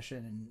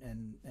dispossession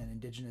and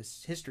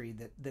indigenous history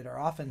that are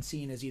often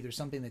seen as either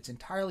something that's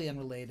entirely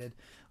unrelated,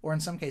 or in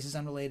some cases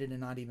unrelated and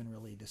not even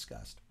really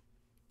discussed.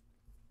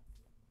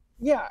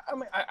 Yeah, I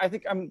mean, I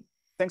think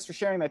thanks for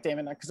sharing that,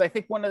 Damon, because I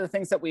think one of the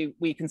things that we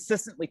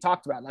consistently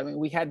talked about, I mean,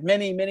 we had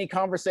many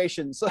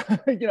conversations,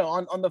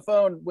 on the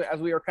phone as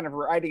we were kind of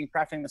writing and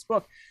crafting this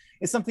book,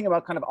 is something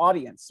about kind of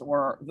audience,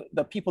 or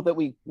the people that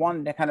we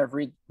wanted to kind of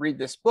read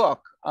this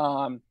book.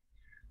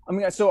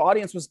 So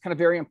audience was kind of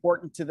very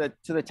important to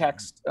the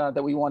text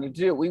that we wanted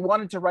to do. We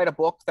wanted to write a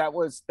book that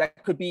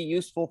could be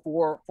useful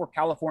for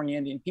California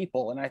Indian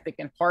people. And I think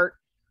in part,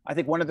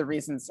 one of the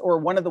reasons, or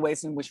one of the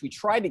ways in which we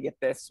tried to get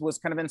this, was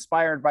kind of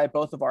inspired by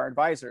both of our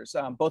advisors.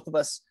 Both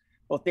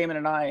Damon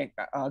and I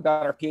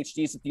got our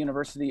PhDs at the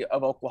University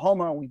of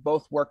Oklahoma. We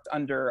both worked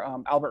under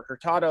Albert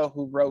Hurtado,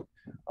 who wrote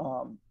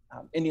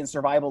Indian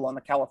Survival on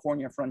the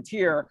California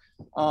Frontier.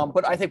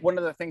 But I think one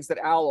of the things that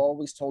Al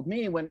always told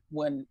me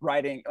when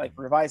writing, like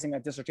revising a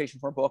dissertation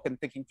for a book and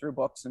thinking through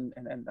books and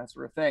that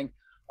sort of thing,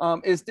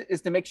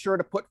 is to make sure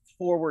to put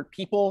forward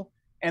people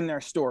and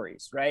their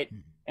stories, right?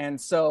 Mm-hmm.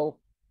 And so,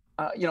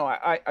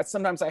 I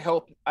sometimes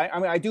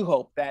I do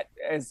hope that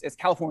as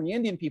California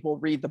Indian people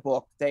read the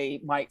book,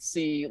 they might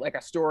see like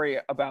a story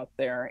about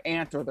their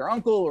aunt or their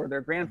uncle or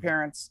their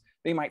grandparents.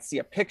 They might see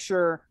a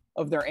picture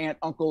of their aunt,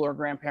 uncle, or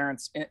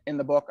grandparents in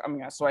the book.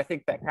 So I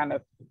think that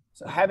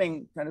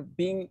having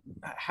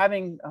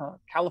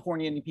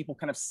California Indian people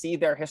kind of see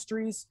their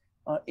histories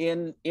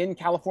in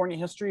California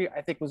history,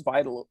 I think was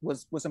vital,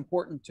 was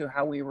important to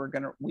how we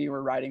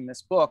were writing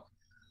this book.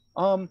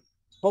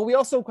 But we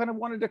also kind of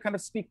wanted to kind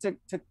of speak to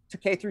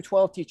K through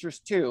 12 teachers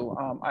too.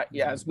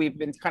 Yeah, as we've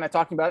been kind of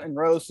talking about, and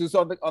Rose, who's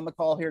on the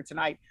call here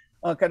tonight,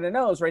 kind of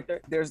knows, right?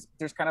 There's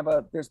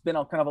been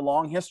a kind of a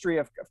long history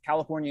of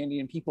California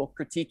Indian people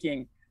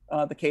critiquing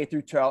the K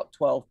through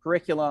 12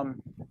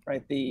 curriculum,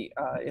 right?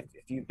 If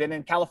you've been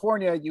in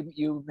California,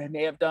 you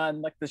may have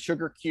done like the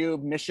sugar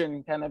cube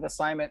mission kind of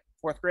assignment,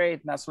 4th grade,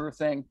 and that sort of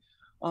thing.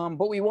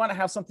 But we want to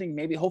have something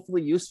maybe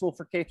hopefully useful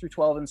for K through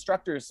 12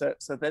 instructors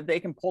so that they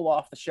can pull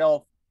off the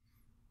shelf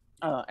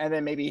and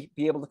then maybe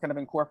be able to kind of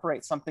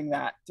incorporate something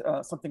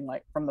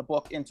like from the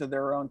book into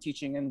their own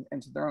teaching and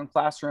into their own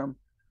classroom.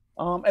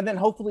 And then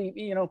hopefully,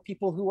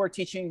 people who are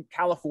teaching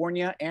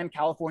California and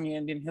California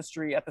Indian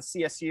history at the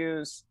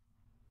CSUs,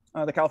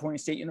 the California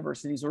State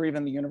Universities, or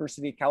even the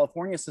University of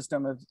California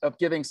system of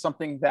giving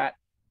something that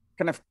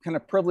kind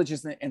of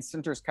privileges and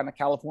centers kind of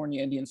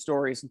California Indian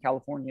stories and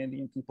California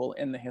Indian people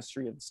in the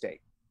history of the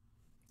state.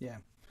 Yeah.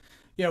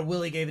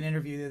 Willie gave an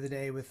interview the other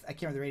day with, I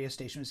can't remember the radio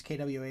station, it was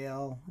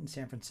KWAL in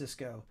San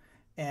Francisco.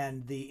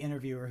 And the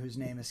interviewer, whose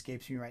name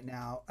escapes me right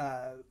now,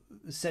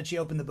 said she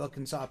opened the book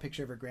and saw a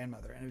picture of her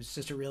grandmother. And it was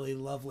just a really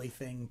lovely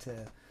thing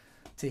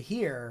to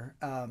hear,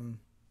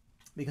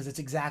 because it's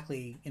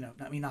exactly,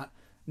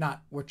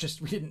 we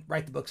didn't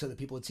write the book so that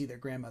people would see their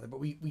grandmother, but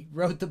we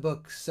wrote the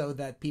book so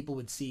that people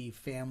would see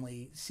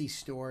family, see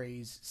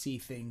stories, see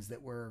things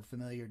that were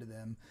familiar to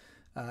them,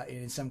 and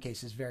in some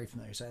cases very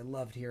familiar. So I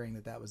loved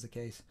hearing that was the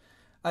case.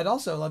 I'd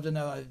also love to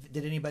know,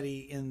 did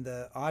anybody in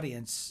the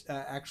audience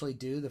actually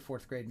do the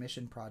 4th grade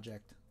mission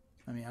project?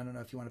 I mean, I don't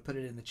know if you want to put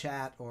it in the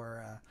chat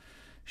or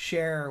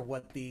share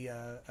what the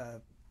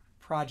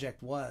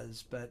project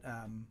was, but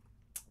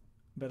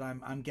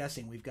I'm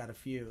guessing we've got a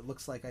few. It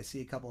looks like I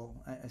see a couple.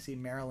 I see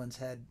Marilyn's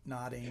head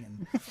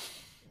nodding,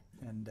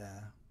 and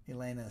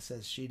Elena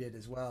says she did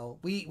as well.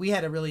 We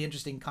had a really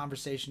interesting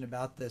conversation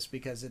about this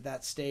because at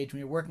that stage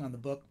we were working on the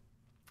book,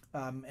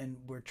 and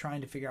we're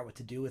trying to figure out what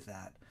to do with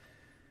that,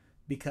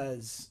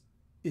 because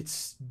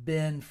it's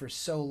been for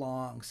so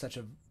long such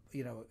a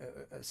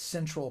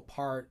central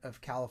part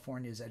of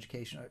California's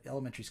education,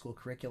 elementary school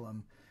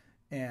curriculum,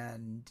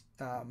 and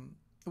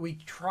we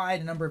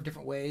tried a number of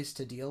different ways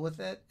to deal with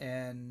it,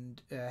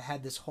 and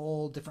had this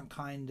whole different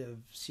kind of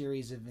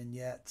series of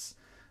vignettes,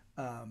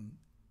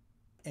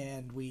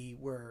 and we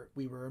were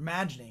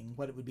imagining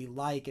what it would be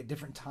like at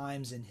different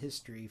times in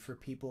history for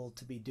people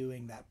to be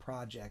doing that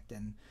project.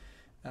 And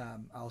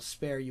I'll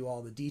spare you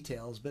all the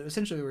details, but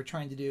essentially what we're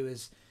trying to do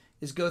is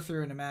go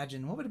through and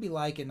imagine what would it be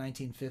like in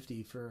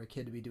 1950 for a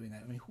kid to be doing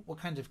that. I mean, what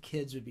kinds of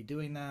kids would be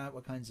doing that?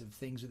 What kinds of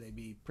things would they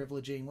be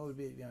privileging? What would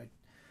be,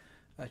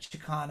 a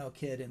Chicano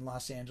kid in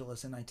Los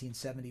Angeles in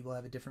 1970 will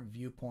have a different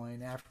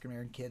viewpoint. An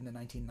African-American kid in the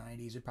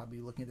 1990s would probably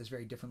be looking at this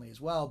very differently as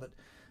well. But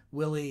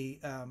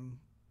Willie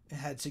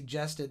had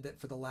suggested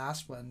that for the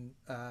last one,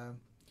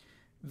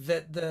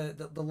 that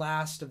the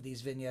last of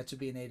these vignettes would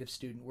be a Native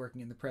student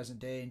working in the present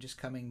day and just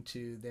coming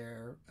to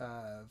their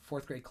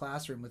 4th grade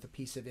classroom with a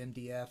piece of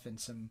MDF and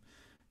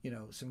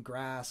some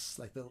grass,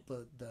 like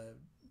the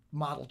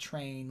model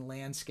train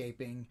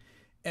landscaping,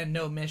 and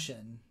no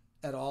mission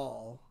at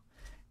all.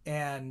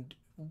 And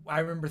I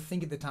remember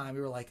thinking at the time,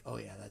 we were like, oh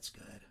yeah, that's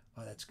good.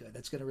 Oh, that's good.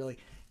 That's going to really,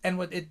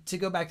 and to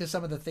go back to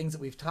some of the things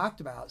that we've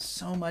talked about,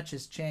 so much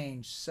has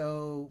changed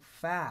so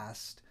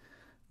fast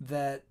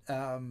that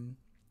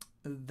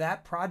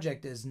that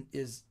project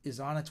is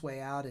on its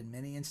way out in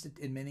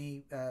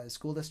many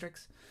school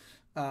districts,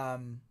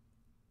 and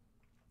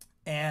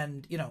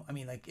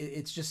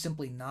it's just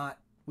simply not.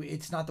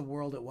 It's not the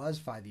world it was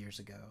 5 years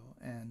ago,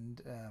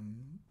 and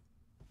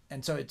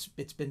so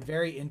it's been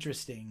very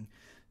interesting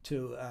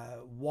to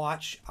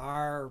watch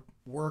our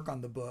work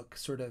on the book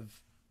sort of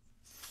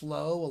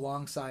flow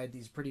alongside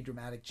these pretty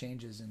dramatic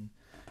changes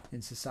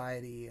in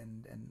society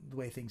and the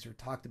way things are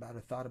talked about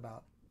or thought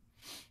about.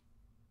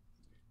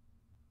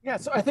 Yeah,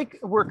 so I think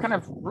we're kind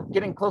of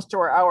getting close to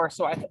our hour.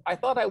 So I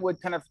thought I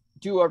would kind of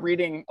do a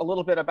reading a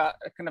little bit about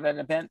kind of an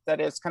event that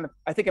is kind of,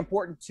 I think,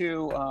 important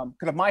to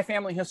kind of my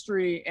family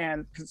history,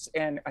 and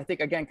I think,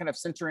 again, kind of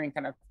centering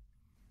kind of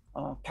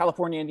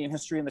California Indian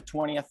history in the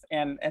 20th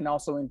and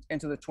also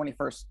into the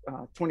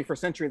 21st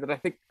century, that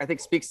I think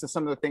speaks to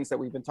some of the things that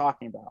we've been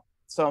talking about.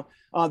 So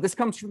this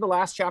comes from the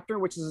last chapter,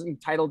 which is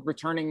entitled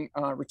Returning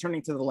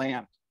to the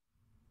Land.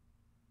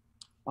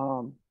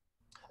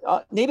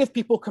 Native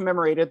people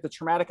commemorated the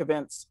traumatic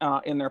events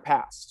in their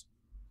past.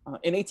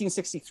 In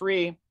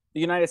 1863, the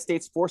United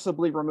States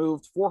forcibly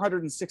removed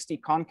 460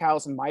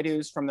 Concows and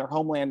Maidus from their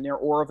homeland near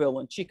Oroville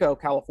in Chico,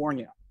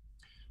 California.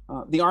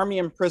 The Army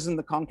imprisoned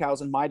the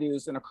Concows and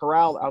Maidus in a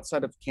corral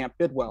outside of Camp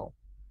Bidwell.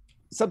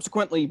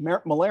 Subsequently,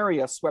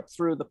 malaria swept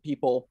through the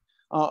people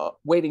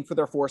waiting for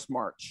their forced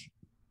march.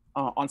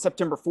 On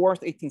September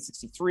 4th,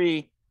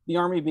 1863, the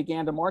Army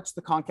began to march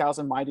the Concows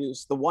and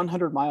Maidus the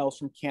 100 miles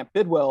from Camp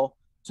Bidwell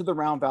to the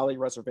Round Valley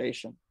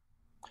Reservation.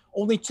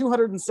 Only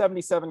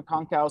 277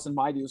 Concows and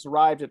Maidus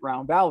arrived at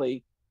Round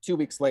Valley 2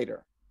 weeks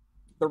later.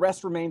 The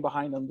rest remained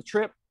behind on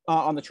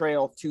the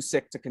trail, too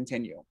sick to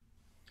continue.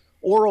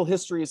 Oral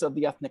histories of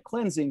the ethnic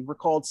cleansing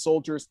recalled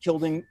soldiers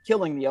killing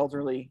the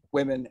elderly,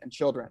 women, and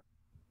children.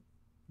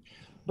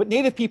 But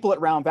Native people at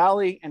Round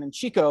Valley and in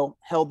Chico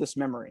held this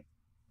memory.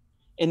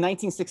 In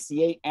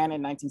 1968 and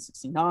in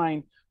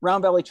 1969,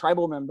 Round Valley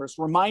tribal members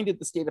reminded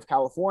the state of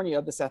California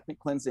of this ethnic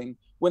cleansing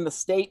when the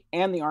state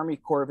and the Army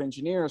Corps of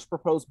Engineers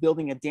proposed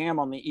building a dam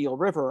on the Eel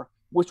River,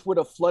 which would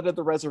have flooded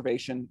the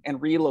reservation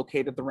and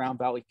relocated the Round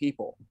Valley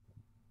people.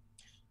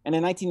 And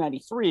in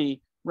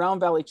 1993, Round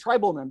Valley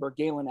tribal member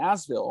Galen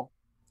Asville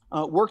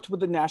worked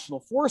with the National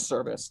Forest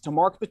Service to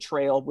mark the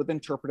trail with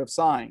interpretive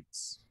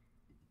signs.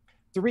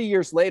 3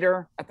 years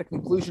later, at the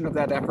conclusion of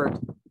that effort,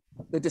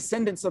 the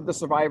descendants of the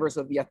survivors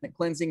of the ethnic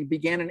cleansing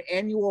began an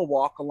annual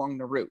walk along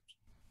the route.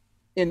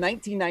 In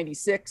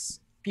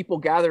 1996, people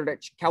gathered at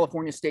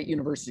California State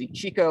University,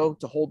 Chico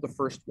to hold the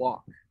first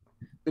walk.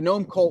 The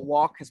Nome Cult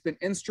Walk has been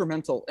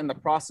instrumental in the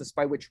process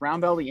by which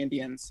Round Valley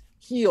Indians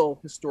heal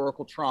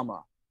historical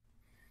trauma.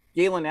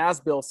 Galen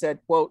Asbill said,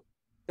 quote,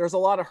 "There's a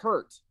lot of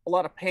hurt, a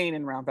lot of pain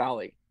in Round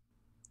Valley.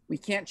 We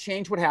can't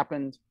change what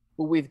happened,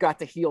 but we've got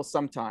to heal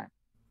sometime.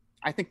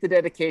 I think the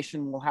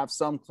dedication will have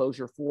some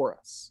closure for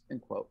us,"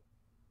 end quote.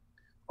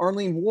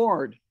 Arlene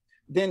Ward,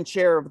 then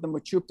chair of the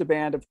Machupta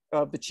band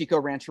of the Chico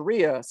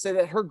Rancheria, said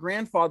that her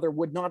grandfather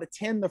would not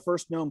attend the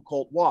first Nome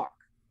Cult Walk.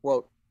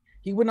 Quote,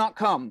 "He would not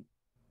come.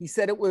 He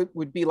said it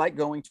would be like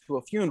going to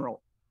a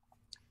funeral."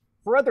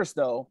 For others,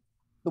 though,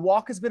 the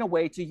walk has been a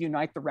way to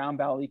unite the Round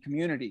Valley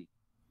community,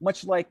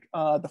 much like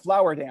the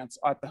flower dance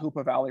at the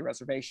Hoopa Valley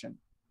Reservation.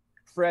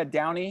 Fred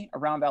Downey, a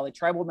Round Valley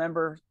tribal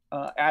member,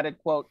 added,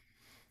 quote,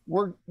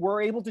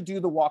 we're able to do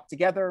the walk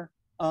together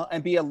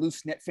and be a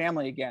loose-knit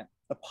family again.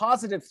 The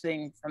positive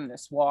thing from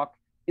this walk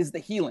is the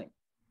healing.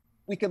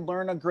 We can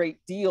learn a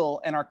great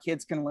deal and our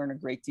kids can learn a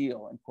great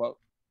deal, end quote.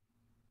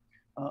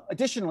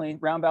 Additionally,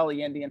 Round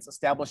Valley Indians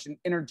established an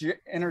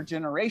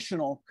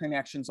intergenerational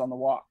connections on the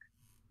walk.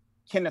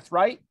 Kenneth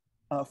Wright,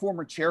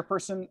 former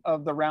chairperson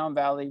of the Round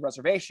Valley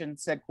Reservation,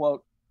 said,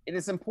 quote, "It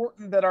is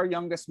important that our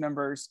youngest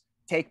members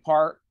take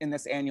part in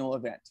this annual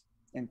event,"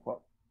 end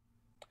quote.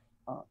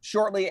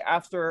 Shortly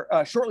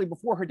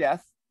before her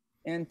death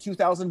in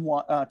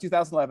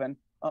 2011,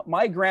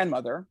 my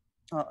grandmother,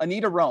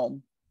 Anita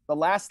Rome, the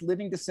last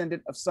living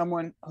descendant of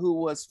someone who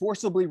was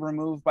forcibly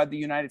removed by the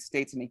United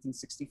States in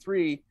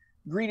 1863,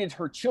 greeted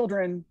her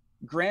children,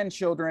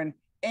 grandchildren,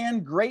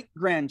 and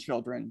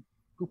great-grandchildren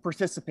who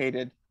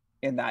participated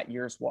in that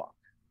year's walk.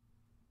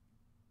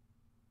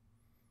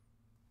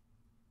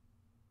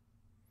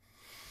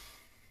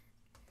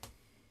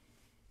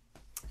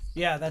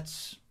 Yeah,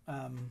 that's,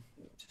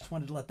 just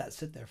wanted to let that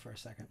sit there for a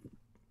second.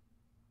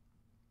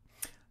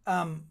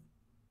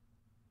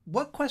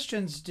 What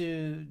questions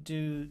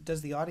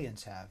does the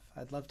audience have?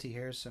 I'd love to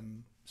hear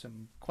some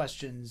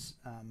questions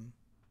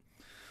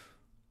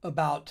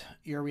about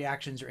your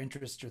reactions or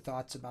interests or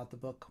thoughts about the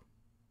book.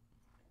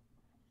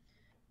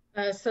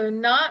 So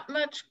not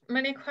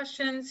many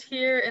questions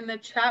here in the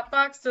chat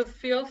box, so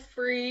feel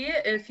free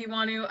if you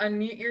want to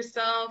unmute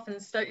yourself and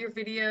start your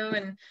video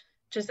and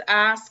just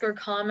ask or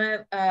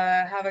comment,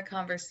 have a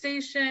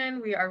conversation.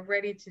 We are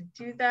ready to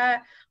do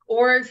that.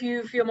 Or if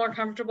you feel more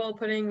comfortable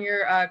putting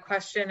your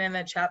question in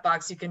the chat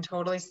box, you can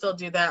totally still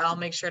do that. I'll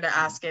make sure to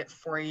ask it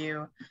for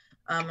you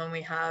when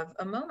we have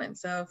a moment.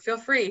 So feel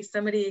free,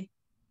 somebody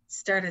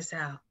start us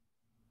out.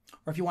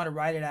 Or if you want to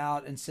write it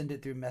out and send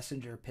it through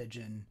Messenger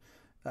Pigeon,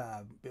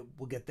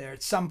 we'll get there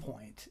at some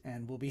point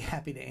and we'll be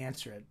happy to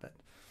answer it. But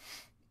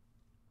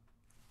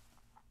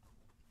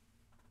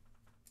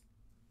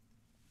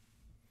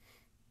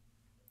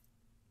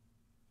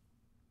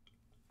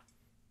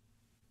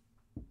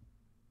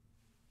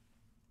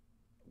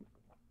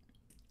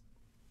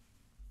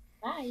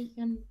Hi,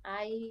 can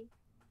I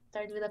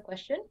start with a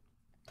question?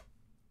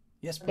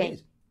 Yes,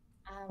 please.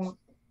 Okay.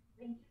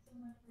 Thank you so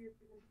much for your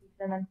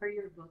presentation and for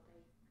your book.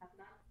 I have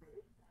not read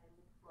it. I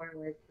look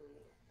forward to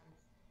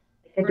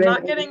it. We're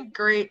not getting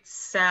great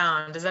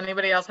sound. Is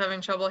anybody else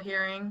having trouble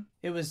hearing?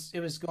 It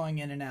was going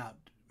in and out.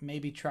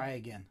 Maybe try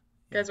again.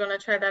 You guys want to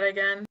try that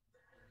again?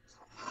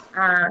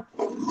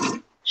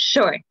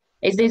 Sure.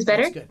 Is this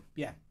better? That's good.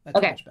 Yeah, that's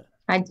okay. Much better.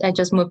 I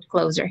just moved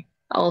closer.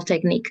 Old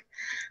technique.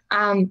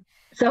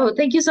 So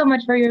thank you so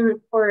much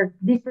for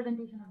this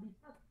presentation of this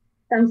book.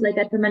 Sounds like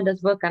a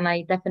tremendous book, and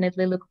I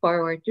definitely look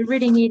forward to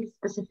reading it.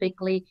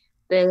 Specifically,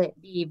 the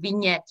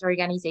vignettes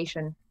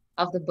organization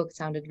of the book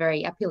sounded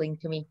very appealing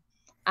to me.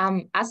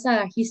 As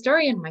a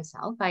historian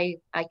myself, I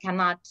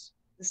cannot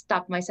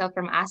stop myself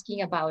from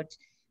asking about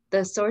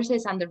the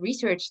sources and the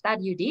research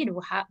that you did.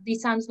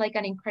 This sounds like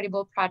an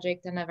incredible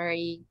project and a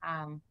very,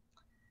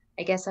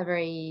 I guess, a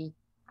very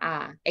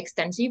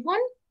extensive one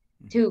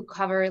to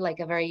cover like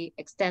a very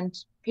extended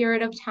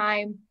period of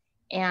time,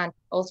 and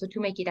also to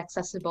make it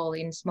accessible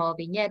in small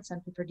vignettes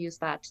and to produce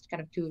that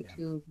kind of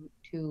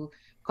to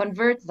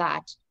convert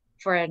that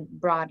for a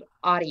broad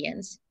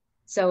audience.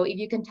 So if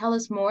you can tell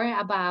us more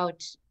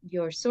about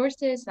your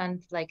sources and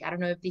like, I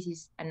don't know if this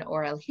is an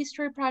oral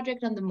history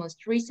project on the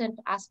most recent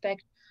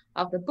aspect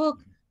of the book,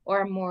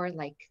 or more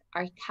like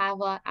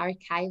archival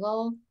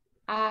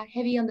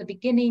heavy on the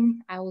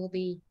beginning, I will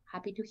be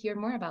happy to hear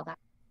more about that.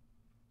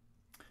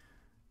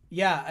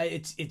 Yeah,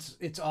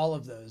 it's all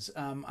of those.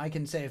 I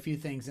can say a few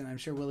things, and I'm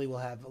sure Willie will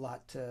have a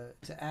lot to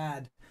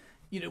add.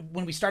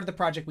 When we started the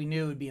project, we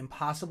knew it would be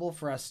impossible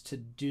for us to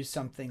do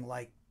something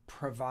like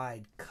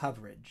provide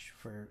coverage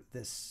for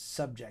this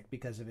subject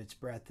because of its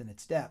breadth and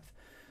its depth.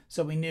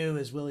 So we knew,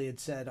 as Willie had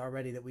said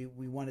already, that we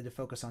wanted to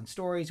focus on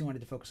stories. We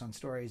wanted to focus on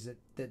stories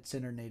that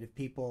center Native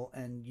people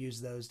and use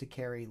those to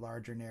carry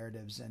larger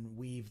narratives and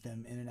weave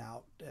them in and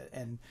out.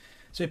 And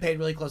so we paid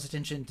really close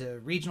attention to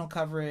regional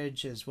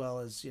coverage, as well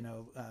as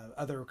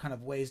other kind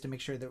of ways to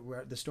make sure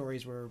that the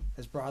stories were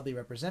as broadly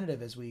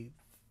representative as we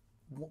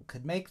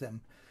could make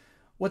them.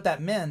 What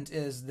that meant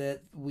is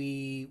that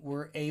we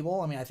were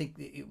able, I think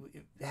it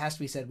has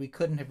to be said, we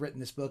couldn't have written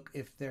this book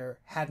if there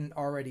hadn't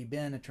already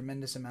been a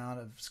tremendous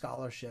amount of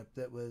scholarship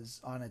that was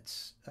on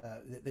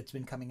that's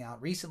been coming out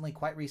recently,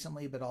 quite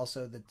recently, but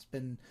also that's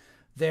been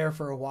there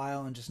for a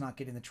while and just not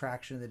getting the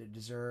traction that it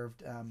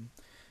deserved.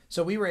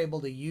 So we were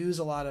able to use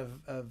a lot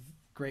of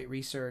great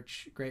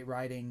research, great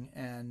writing,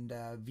 and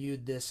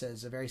viewed this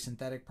as a very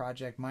synthetic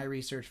project. My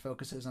research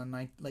focuses on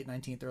late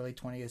 19th, early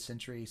 20th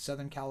century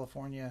Southern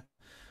California.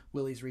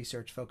 Willie's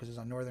research focuses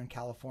on Northern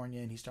California,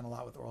 and he's done a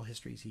lot with oral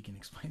histories. He can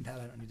explain that.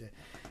 I don't need to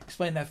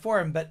explain that for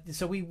him. But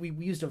so we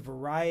used a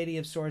variety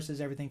of sources,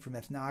 everything from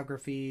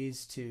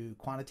ethnographies to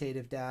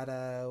quantitative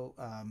data,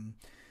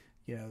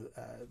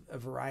 a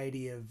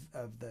variety of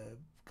the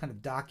kind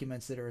of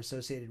documents that are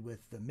associated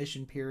with the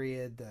mission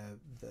period,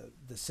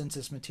 the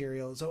census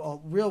materials, so a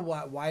real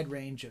wide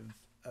range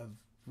of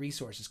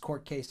resources,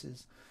 court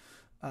cases.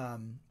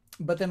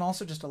 But then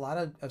also just a lot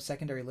of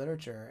secondary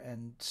literature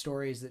and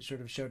stories that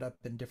sort of showed up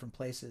in different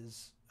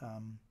places.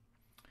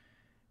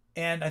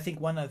 And I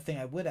think one other thing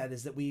I would add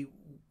is that we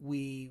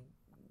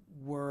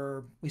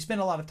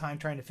spent a lot of time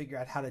trying to figure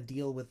out how to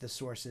deal with the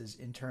sources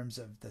in terms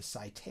of the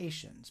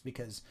citations,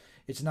 because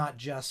it's not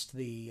just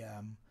the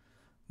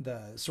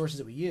sources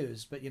that we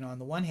use, but on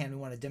the one hand, we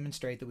want to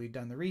demonstrate that we've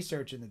done the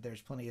research and that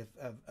there's plenty of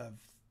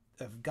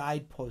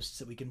guideposts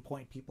that we can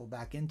point people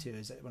back into.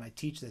 Is that when I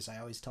teach this, I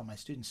always tell my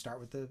students start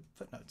with the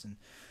footnotes, and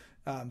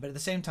but at the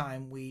same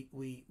time, we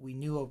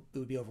knew it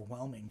would be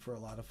overwhelming for a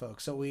lot of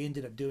folks. So what we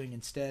ended up doing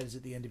instead is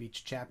at the end of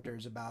each chapter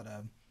is about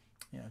a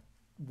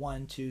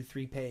 1, 2,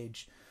 3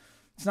 page.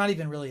 It's not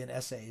even really an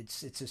essay.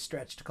 It's a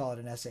stretch to call it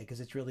an essay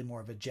because it's really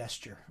more of a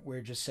gesture. We're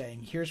just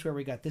saying, here's where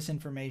we got this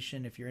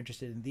information. If you're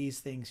interested in these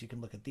things, you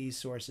can look at these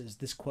sources.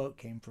 This quote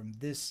came from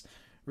this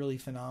really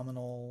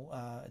phenomenal,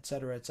 et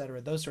cetera,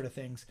 those sort of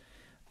things.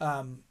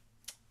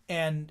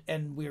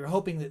 And we were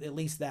hoping that at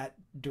least that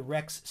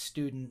directs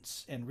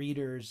students and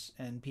readers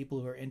and people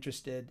who are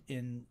interested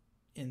in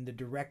the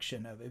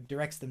direction of it,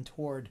 directs them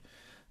toward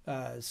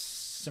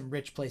some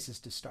rich places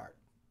to start.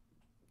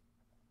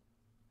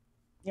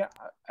 Yeah,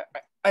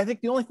 I think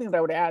the only thing that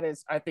I would add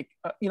is I think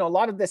a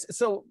lot of this.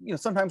 So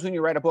sometimes when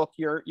you write a book,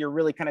 you're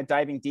really kind of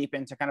diving deep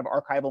into kind of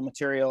archival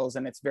materials,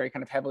 and it's very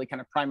kind of heavily kind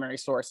of primary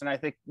source. And I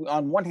think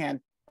on one hand,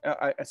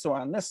 so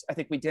on this, I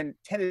think we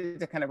tended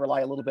to kind of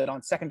rely a little bit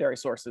on secondary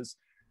sources.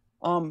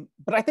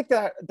 But I think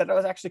that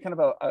was actually kind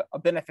of a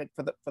benefit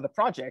for the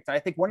project. I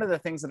think one of the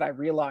things that I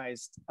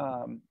realized,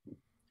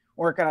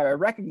 or kind of I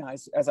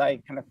recognized as I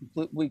kind of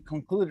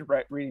concluded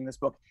reading this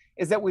book,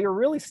 is that we are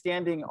really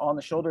standing on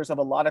the shoulders of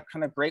a lot of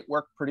kind of great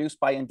work produced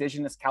by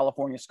Indigenous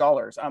California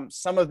scholars.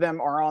 Some of them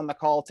are on the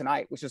call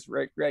tonight, which is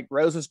Greg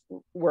Rose's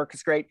work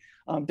is great.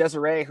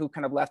 Desiree, who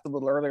kind of left a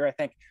little earlier, I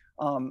think,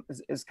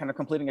 is kind of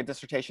completing a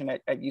dissertation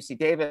at UC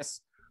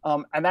Davis.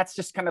 And that's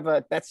just kind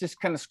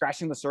of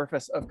scratching the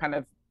surface of kind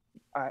of,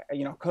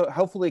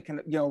 hopefully kind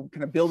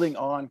of building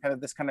on kind of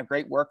this kind of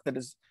great work that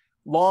has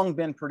long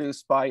been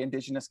produced by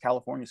Indigenous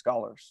California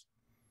scholars.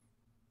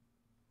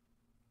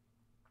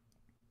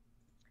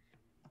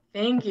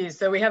 Thank you.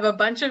 So we have a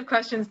bunch of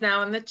questions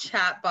now in the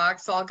chat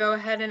box, so I'll go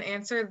ahead and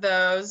answer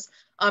those.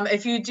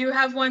 If you do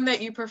have one that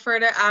you prefer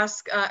to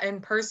ask in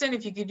person,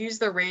 if you could use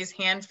the raise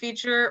hand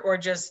feature or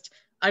just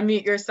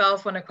unmute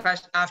yourself when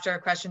after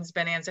a question's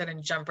been answered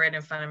and jump right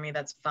in front of me,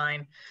 that's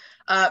fine.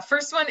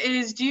 First one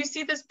is, do you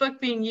see this book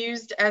being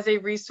used as a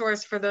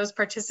resource for those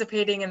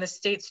participating in the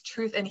state's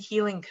Truth and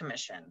Healing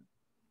Commission?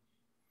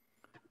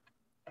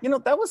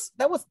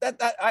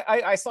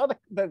 I saw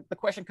the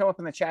question come up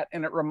in the chat,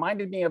 and it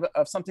reminded me of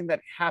something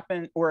that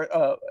happened, or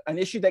an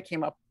issue that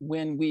came up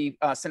when we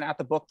sent out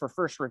the book for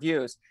first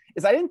reviews.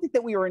 Is I didn't think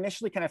that we were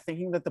initially kind of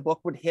thinking that the book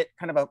would hit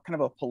kind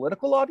of a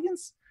political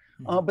audience.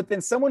 But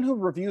then someone who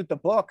reviewed the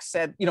book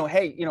said,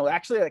 hey,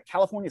 actually,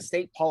 California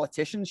state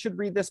politicians should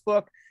read this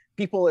book.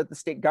 People at the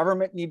state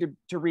government needed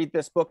to read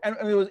this book, and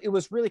it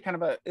was really kind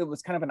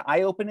of an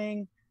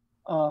eye-opening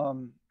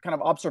kind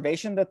of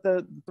observation that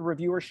the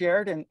reviewer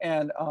shared,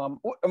 and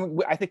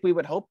I think we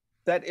would hope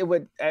that it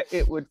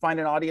would find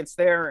an audience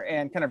there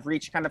and kind of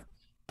reach kind of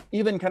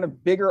even kind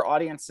of bigger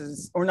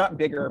audiences, or not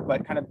bigger,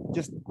 but kind of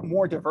just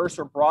more diverse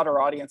or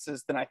broader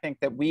audiences than I think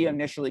that we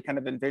initially kind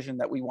of envisioned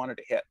that we wanted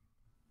to hit.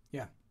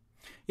 Yeah.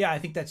 Yeah, I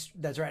think that's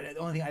right. The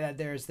only thing I'd add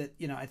there is that,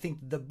 I think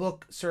the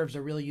book serves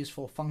a really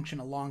useful function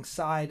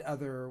alongside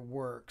other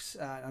works.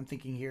 I'm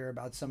thinking here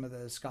about some of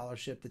the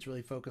scholarship that's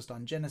really focused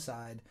on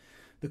genocide,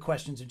 the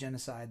questions of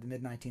genocide, the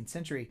mid-19th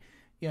century.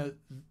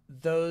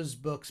 Those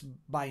books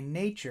by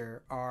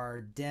nature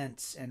are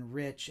dense and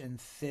rich and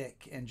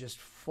thick and just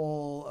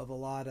full of a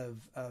lot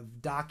of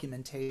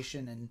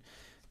documentation, and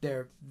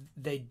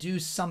they do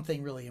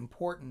something really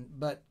important.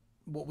 But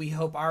what we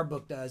hope our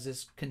book does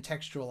is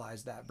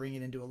contextualize that, bring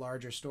it into a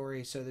larger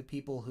story, so that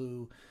people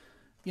who,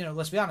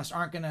 let's be honest,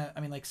 aren't gonna,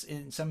 like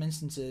in some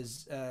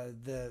instances,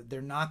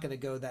 they're not gonna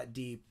go that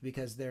deep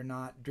because they're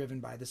not driven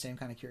by the same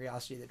kind of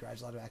curiosity that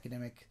drives a lot of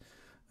academic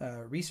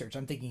research.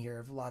 I'm thinking here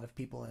of a lot of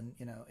people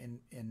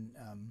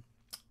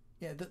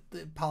the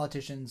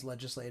politicians,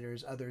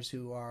 legislators, others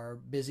who are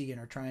busy and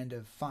are trying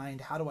to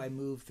find, how do I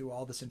move through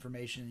all this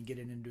information and get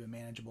it into a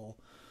manageable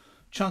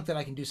chunk that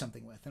I can do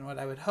something with. And what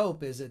I would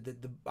hope is that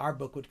our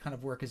book would kind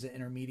of work as an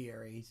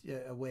intermediary,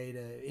 a way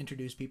to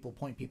introduce people,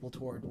 point people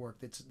toward work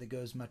that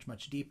goes much,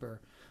 much deeper,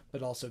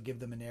 but also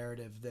give them a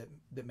narrative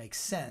that makes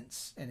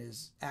sense and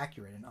is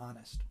accurate and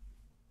honest.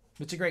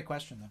 It's a great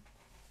question,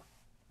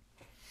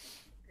 though.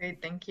 Great,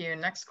 thank you.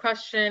 Next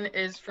question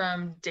is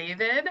from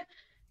David.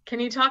 Can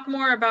you talk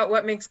more about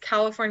what makes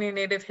California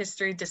Native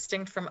history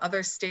distinct from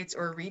other states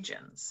or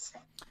regions?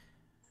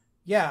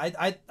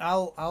 Yeah,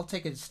 I'll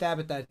take a stab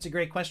at that. It's a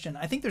great question.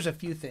 I think there's a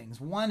few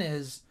things. One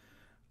is,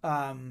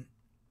 and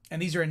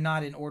these are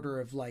not in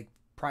order of like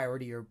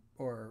priority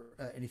or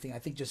anything. I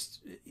think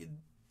just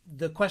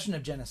the question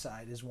of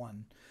genocide is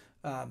one.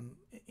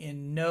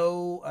 In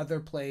no other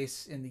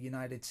place in the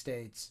United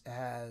States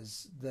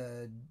has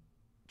the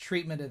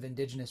treatment of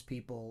indigenous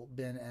people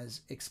been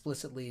as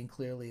explicitly and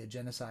clearly a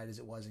genocide as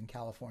it was in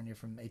California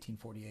from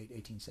 1848,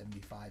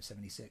 1875,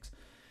 76.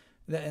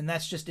 And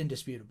that's just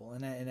indisputable.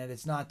 And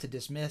it's not to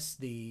dismiss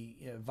the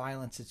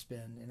violence that's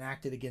been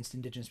enacted against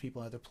indigenous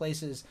people in other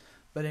places,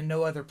 but in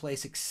no other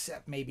place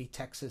except maybe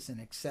Texas and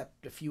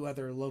except a few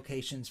other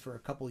locations for a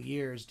couple of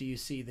years do you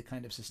see the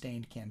kind of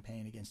sustained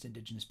campaign against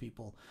indigenous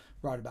people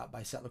brought about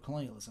by settler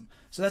colonialism.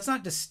 So that's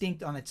not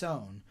distinct on its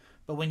own.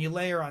 But when you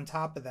layer on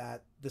top of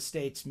that the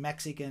state's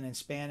Mexican and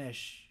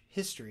Spanish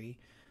history,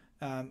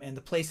 and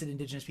the place that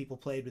indigenous people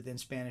played within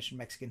Spanish and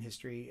Mexican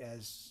history,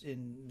 as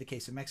in the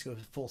case of Mexico,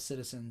 full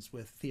citizens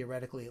with,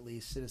 theoretically at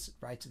least,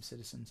 rights of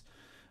citizens,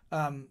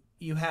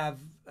 you have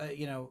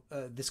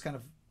this kind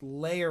of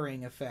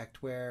layering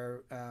effect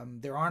where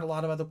there aren't a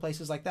lot of other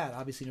places like that.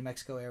 Obviously, New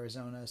Mexico,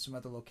 Arizona, some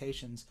other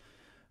locations,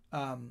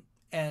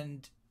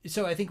 and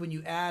so I think when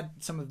you add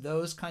some of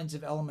those kinds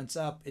of elements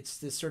up, it's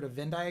this sort of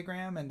Venn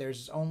diagram, and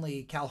there's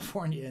only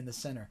California in the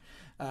center.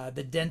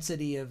 The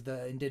density of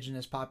the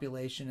indigenous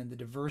population and the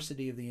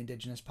diversity of the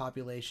indigenous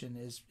population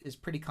is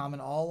pretty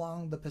common all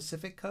along the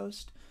Pacific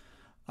coast,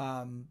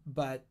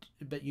 but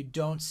you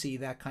don't see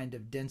that kind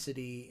of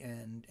density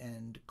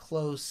and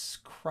close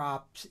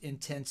cropped,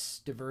 intense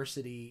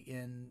diversity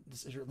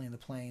certainly in the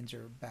plains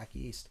or back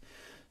east.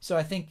 So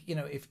I think,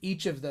 if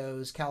each of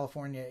those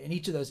in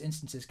each of those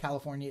instances,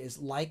 California is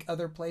like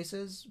other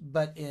places,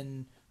 but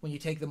when you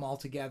take them all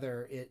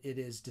together, it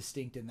is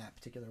distinct in that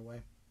particular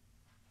way.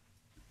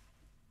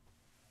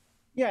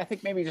 Yeah, I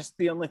think maybe just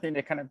the only thing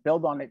to kind of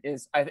build on it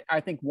is, I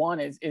think one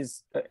is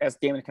as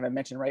Damon kind of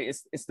mentioned, right,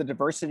 it's the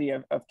diversity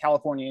of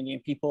California Indian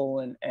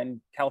people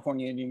and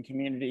California Indian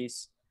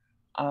communities.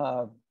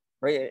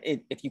 Right,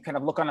 if you kind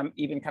of look on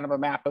even kind of a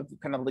map of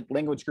kind of like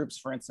language groups,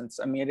 for instance,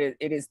 I mean, it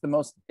is the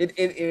most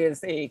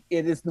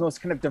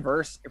kind of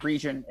diverse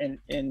region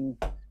in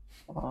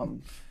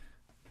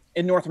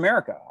North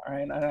America,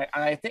 right? And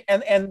I think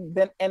and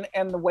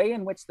the way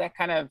in which that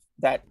kind of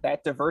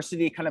that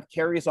diversity kind of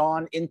carries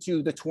on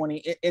into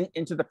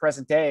into the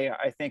present day,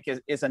 I think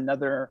is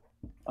another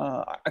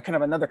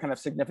another kind of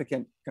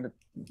significant kind of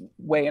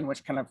way in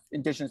which kind of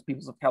indigenous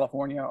peoples of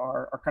California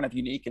are kind of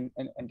unique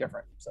and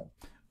different. So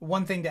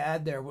one thing to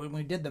add there, when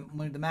we did the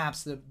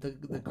maps, the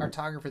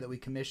cartographer that we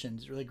commissioned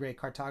is a really great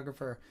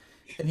cartographer,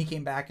 and he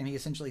came back and he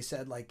essentially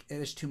said, like, it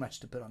was too much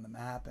to put on the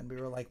map, and we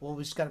were like, well,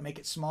 we just got to make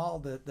it small,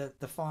 the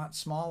font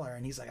smaller,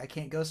 and he's like, I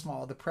can't go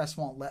smaller, the press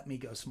won't let me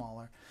go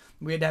smaller.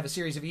 We had to have a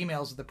series of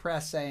emails with the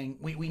press saying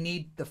we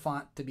need the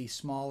font to be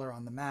smaller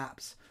on the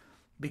maps,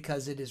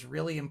 because it is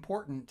really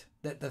important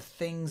that the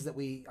things that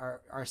we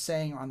are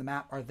saying on the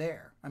map are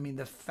there. I mean,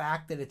 the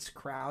fact that it's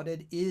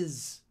crowded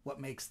is what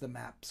makes the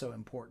map so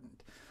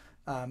important.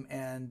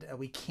 And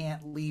we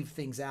can't leave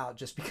things out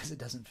just because it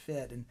doesn't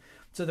fit. And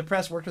so the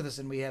press worked with us,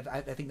 and we have,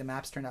 I think the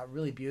maps turned out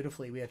really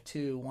beautifully. We have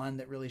two, one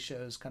that really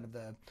shows kind of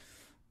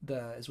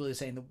as Willie was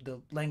saying, the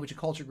language and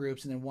culture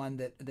groups, and then one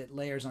that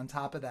layers on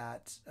top of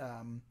that,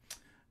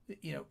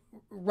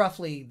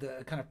 roughly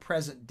the kind of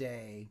present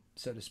day,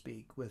 so to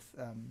speak, with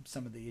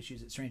some of the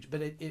issues that's strange,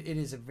 but it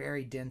is a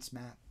very dense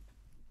map.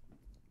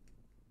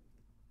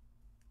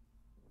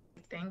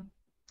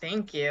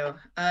 Thank you.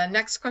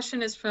 Next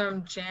question is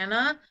from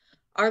Jana.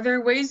 Are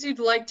there ways you'd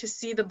like to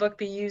see the book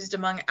be used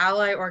among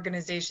ally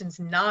organizations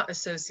not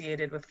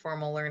associated with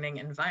formal learning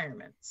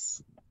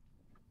environments?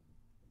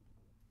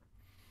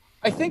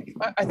 I think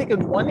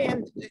in one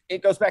end,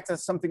 it goes back to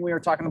something we were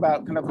talking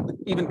about, kind of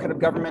even kind of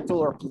governmental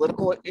or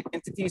political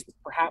entities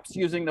perhaps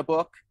using the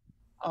book.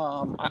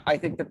 I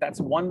think that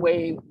that's one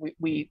way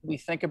we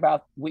think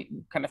about, we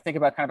kind of think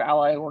about kind of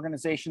allied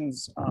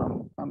organizations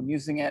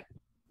using it.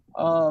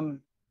 But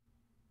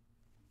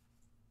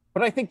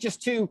I think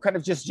just to kind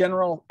of just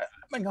general, I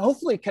mean,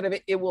 hopefully kind of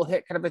it will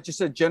hit kind of just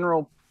a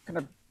general kind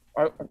of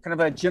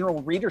a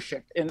general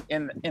readership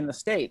in the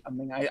state. I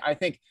mean, I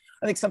think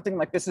something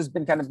like this has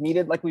been kind of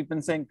needed, like we've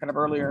been saying kind of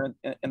earlier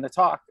in the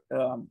talk.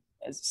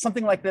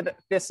 Something like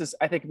this is,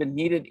 I think, been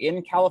needed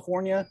in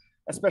California,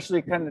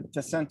 especially kind of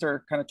to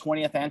center kind of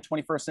 20th and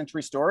 21st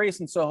century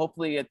stories. And so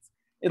hopefully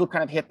it'll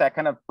kind of hit that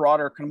kind of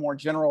broader, kind of more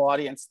general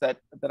audience that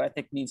I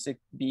think needs to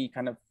be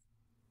kind of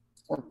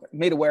or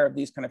made aware of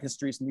these kind of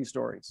histories and these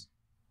stories.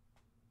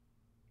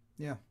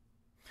 Yeah,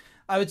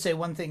 I would say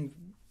one thing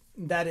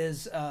that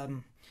is,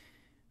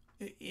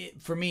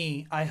 for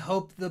me, I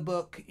hope the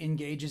book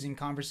engages in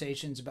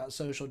conversations about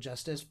social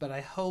justice, but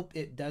I hope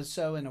it does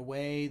so in a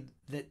way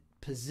that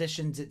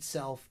positions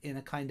itself in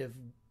a kind of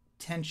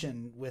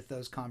tension with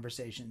those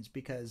conversations,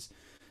 because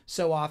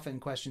so often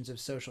questions of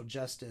social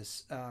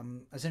justice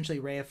essentially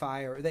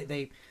reify, or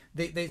they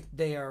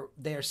are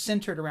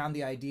centered around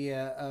the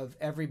idea of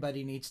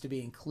everybody needs to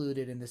be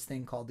included in this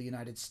thing called the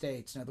United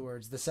States. In other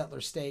words, the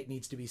settler state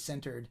needs to be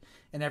centered,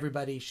 and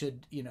everybody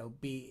should,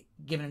 be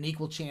given an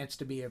equal chance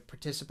to be a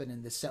participant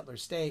in this settler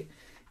state.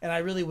 And I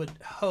really would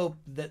hope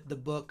that the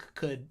book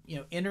could,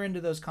 enter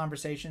into those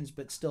conversations,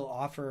 but still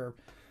offer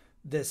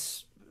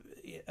this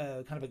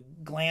kind of a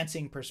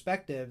glancing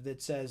perspective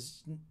that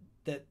says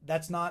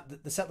that's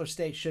not, the settler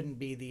state shouldn't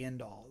be the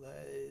end all.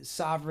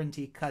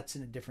 Sovereignty cuts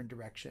in a different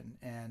direction,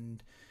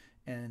 and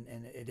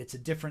it's a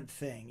different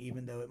thing,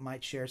 even though it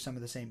might share some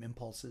of the same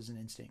impulses and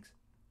instincts.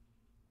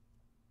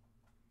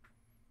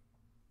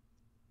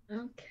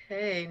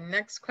 Okay,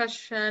 next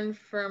question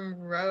from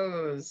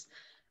Rose.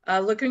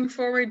 Looking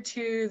forward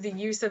to the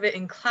use of it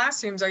in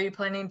classrooms, are you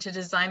planning to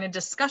design a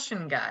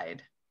discussion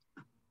guide?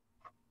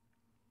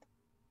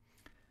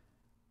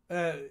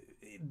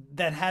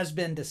 That has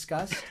been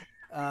discussed.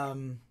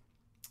 And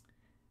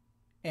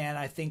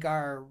I think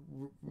I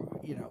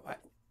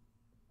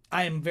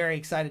am very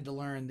excited to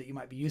learn that you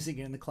might be using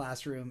it in the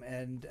classroom,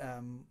 and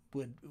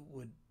would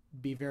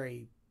be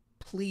very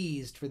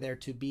pleased for there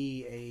to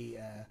be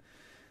a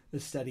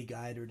study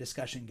guide or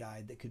discussion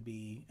guide that could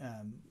be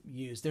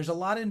used. There's a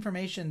lot of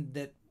information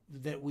that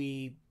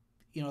we,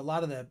 a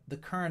lot of the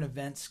current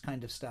events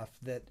kind of stuff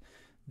that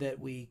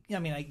we,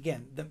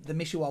 again, the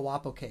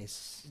Mishawauwapo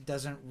case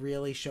doesn't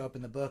really show up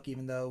in the book,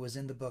 even though it was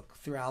in the book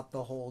throughout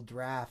the whole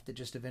draft. It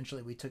just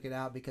eventually we took it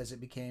out because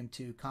it became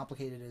too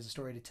complicated as a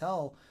story to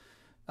tell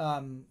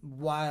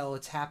while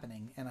it's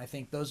happening. And I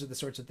think those are the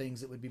sorts of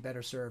things that would be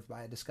better served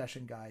by a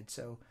discussion guide.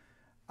 So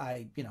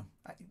I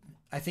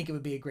think it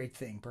would be a great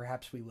thing.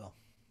 Perhaps we will.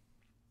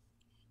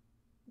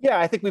 Yeah,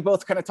 I think we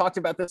both kind of talked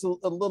about this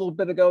a little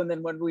bit ago, and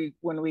then when we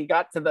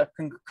got to the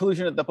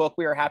conclusion of the book,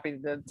 we were happy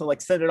to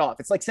like send it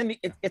off. It's like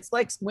it's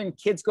like when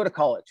kids go to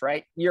college,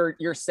 right?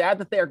 You're sad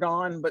that they're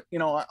gone, but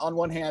on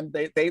one hand,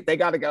 they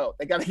got to go,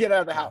 they got to get out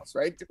of the house,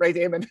 right,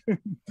 Damon?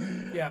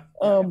 Yeah.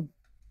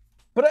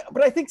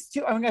 But I think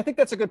too, I think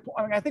that's a good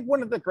point. I think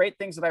one of the great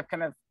things that I've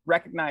kind of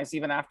recognized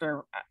even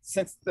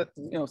since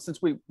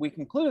we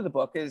concluded the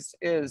book is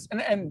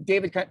and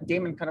Damon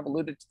kind of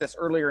alluded to this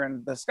earlier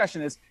in the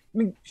discussion, is,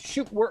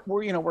 shoot, we're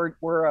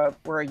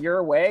a year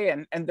away,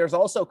 and there's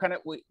also kind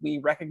of, we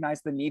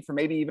recognize the need for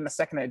maybe even a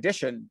second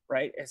edition,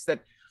 right? It's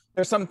that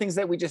there's some things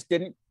that we just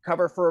didn't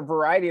cover for a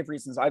variety of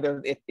reasons.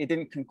 Either it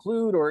didn't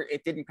conclude, or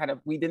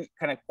we didn't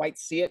kind of quite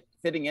see it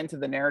fitting into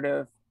the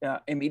narrative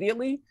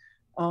immediately.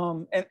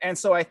 And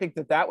so I think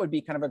that would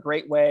be kind of a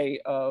great way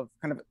of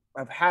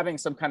having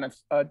some kind of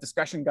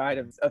discussion guide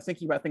of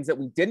thinking about things that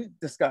we didn't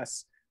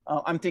discuss.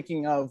 I'm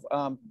thinking of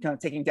kind of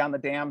taking down the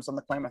dams on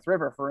the Klamath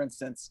River, for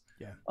instance.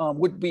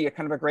 Would be a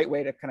kind of a great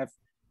way to kind of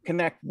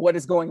connect what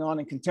is going on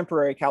in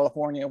contemporary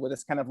California with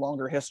this kind of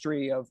longer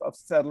history of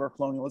settler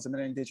colonialism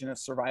and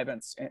indigenous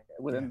survivance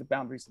within the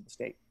boundaries of the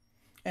state.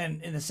 And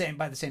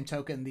by the same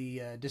token,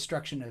 the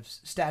destruction of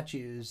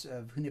statues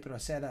of Junipero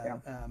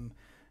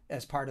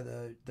as part of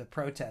the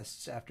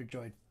protests after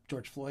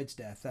George Floyd's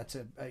death. That's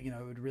a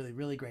really,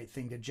 really great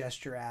thing to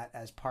gesture at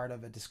as part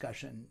of a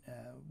discussion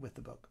with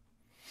the book.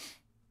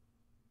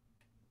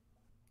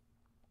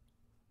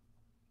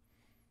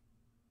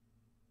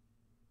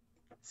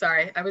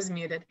 Sorry, I was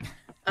muted.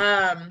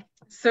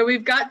 So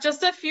we've got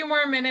just a few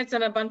more minutes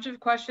and a bunch of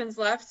questions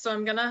left. So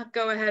I'm gonna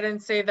go ahead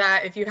and say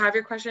that if you have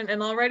your question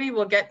in already,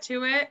 we'll get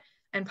to it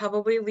and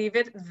probably leave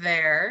it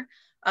there.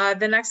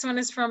 The next one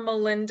is from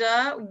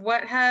Melinda.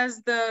 What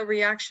has the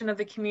reaction of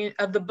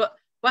the book?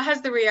 What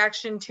has the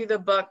reaction to the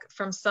book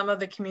from some of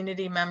the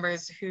community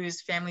members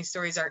whose family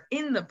stories are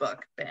in the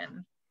book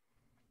been?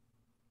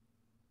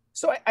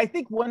 So I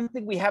think one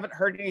thing, we haven't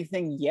heard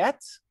anything yet,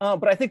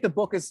 but I think the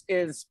book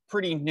is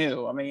pretty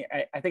new. I mean,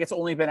 I think it's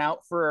only been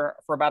out for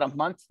about a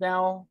month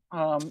now.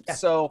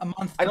 So a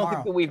month I don't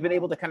think that we've been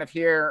able to kind of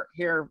hear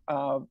her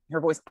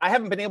voice. I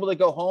haven't been able to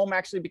go home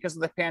actually because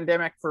of the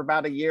pandemic for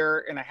about a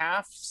year and a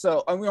half.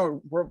 So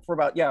for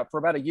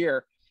about a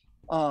year,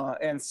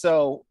 and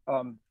so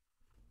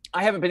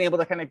I haven't been able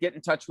to kind of get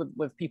in touch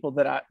with people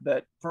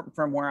that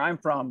from where I'm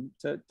from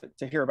to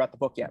hear about the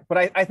book yet. But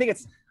I think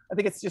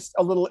it's just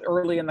a little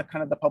early in the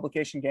kind of the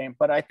publication game.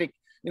 But I think,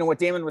 you know, what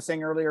Damon was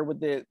saying earlier with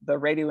the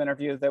radio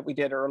interview that we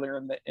did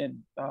earlier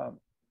in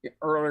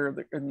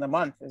the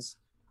month is,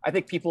 I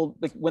think people,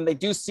 when they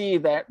do see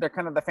that they're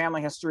kind of the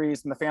family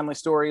histories and the family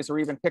stories or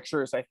even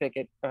pictures, I think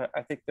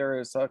there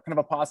is a kind of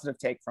a positive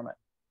take from it.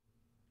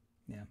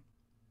 Yeah.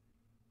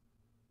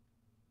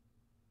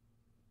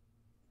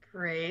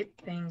 Great,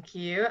 thank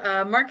you.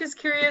 Mark is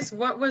curious,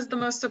 what was the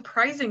most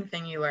surprising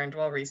thing you learned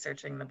while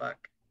researching the book?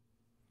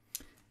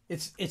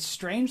 It's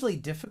strangely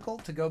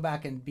difficult to go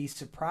back and be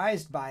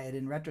surprised by it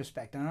in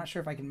retrospect. I'm not sure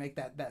if I can make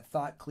that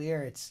thought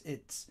clear. It's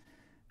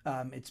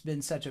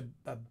been such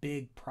a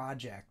big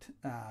project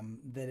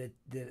that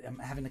I'm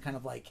having to kind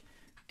of like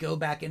go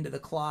back into the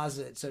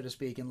closet, so to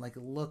speak, and like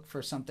look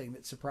for something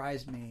that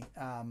surprised me.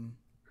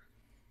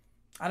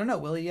 I don't know,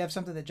 Willie, you have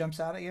something that jumps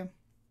out at you?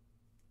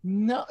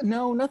 No,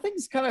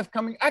 nothing's kind of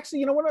coming. Actually,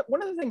 you know,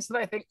 one of the things that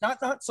I think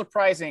not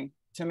surprising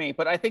to me,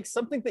 but I think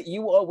something that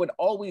you all would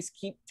always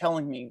keep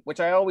telling me, which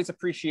I always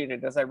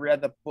appreciated as I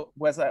read the book,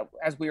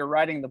 as we were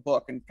writing the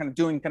book and kind of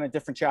doing kind of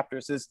different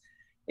chapters,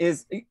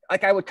 is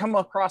like I would come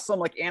across some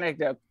like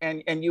anecdote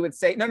and you would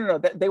say, no,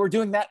 they were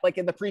doing that like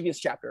in the previous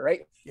chapter,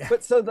 right? Yeah.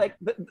 But so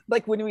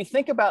like when we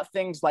think about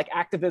things like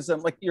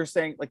activism, like you're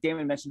saying, like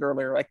Damon mentioned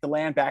earlier, like the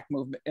land back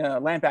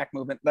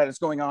movement that is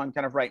going on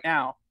kind of right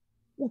now.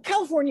 Well,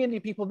 California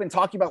Indian people have been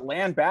talking about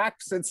land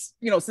back since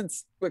like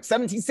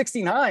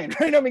 1769,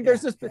 right? I mean,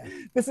 there's just,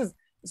 this is,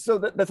 so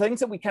the things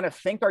that we kind of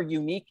think are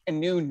unique and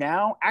new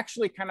now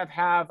actually kind of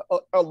have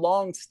a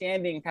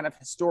long-standing kind of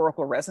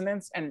historical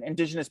resonance, and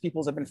Indigenous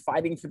peoples have been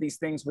fighting for these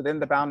things within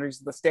the boundaries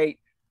of the state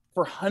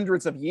for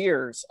hundreds of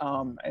years.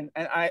 And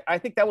I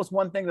think that was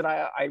one thing that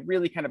I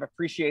really kind of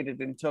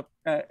appreciated and took,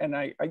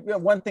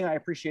 one thing I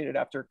appreciated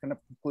after kind of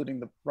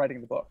concluding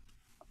writing the book.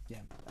 Yeah,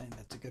 I think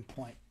that's a good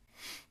point.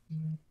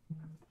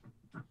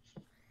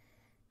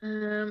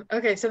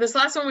 Okay, so this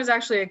last one was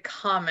actually a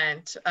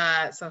comment,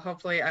 so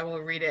hopefully I will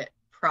read it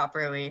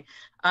properly.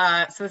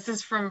 So this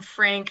is from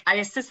Frank. I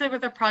assisted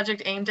with a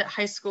project aimed at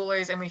high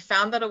schoolers, and we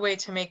found that a way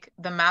to make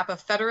the map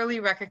of federally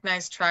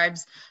recognized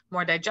tribes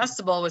more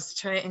digestible was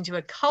to turn it into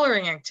a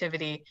coloring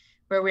activity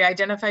where we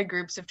identify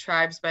groups of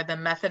tribes by the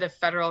method of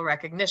federal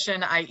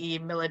recognition, i.e.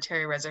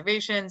 military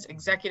reservations,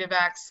 executive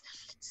acts,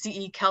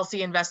 C.E.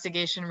 Kelsey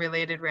investigation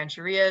related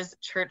rancherias,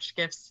 church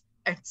gifts,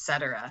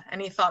 etc.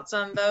 Any thoughts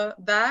on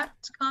that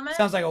comment?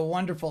 Sounds like a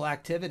wonderful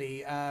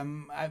activity.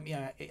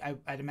 I'd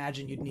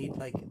imagine you'd need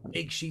like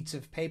big sheets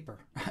of paper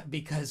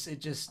because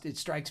it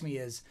strikes me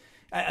as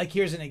like,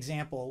 here's an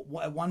example.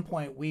 At one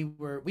point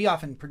we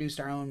often produced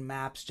our own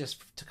maps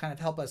just to kind of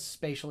help us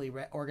spatially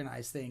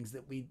organize things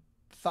that we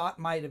thought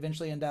might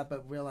eventually end up,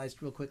 but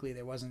realized real quickly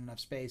there wasn't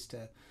enough space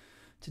to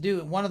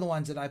do. One of the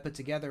ones that I put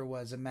together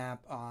was a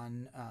map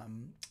on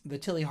the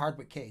Tilly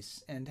Hardwick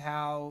case and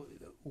how,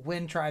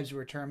 when tribes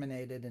were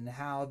terminated and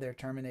how their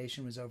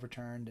termination was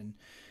overturned,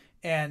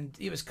 and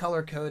it was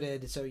color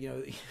coded. So, you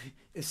know,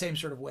 the same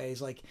sort of ways,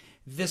 like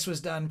this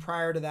was done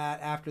prior to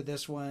that, after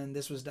this one,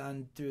 this was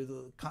done through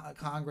the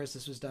Congress,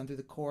 this was done through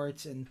the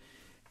courts, and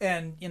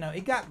you know,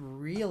 it got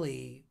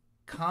really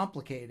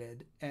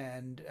complicated.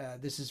 And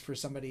this is for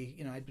somebody,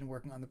 you know, I'd been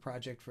working on the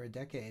project for a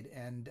decade,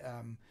 and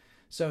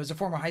so as a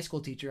former high school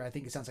teacher, I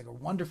think it sounds like a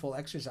wonderful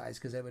exercise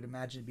because I would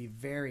imagine it'd be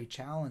very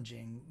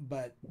challenging.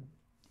 But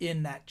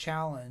in that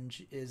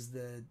challenge is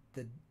the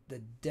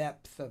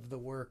depth of the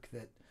work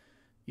that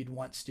you'd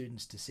want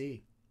students to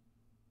see.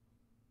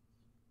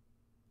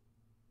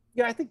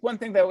 Yeah, I think one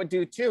thing that would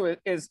do too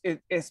is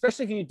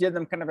especially if you did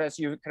them kind of as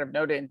you kind of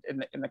noted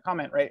in the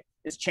comment, right,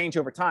 is change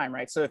over time,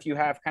 right? So if you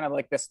have kind of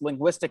like this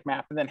linguistic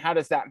map, and then how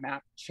does that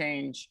map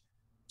change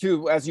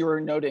to, as you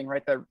were noting,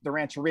 right, the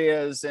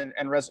rancherias and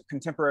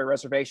contemporary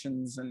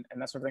reservations and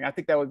that sort of thing. I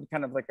think that would be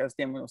kind of like, as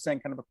Damon was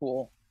saying, kind of a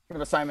cool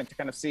kind of assignment to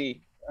kind of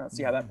see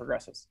how that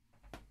progresses.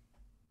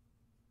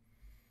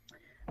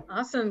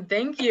 Awesome,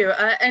 thank you.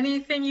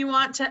 Anything you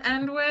want to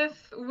end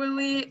with,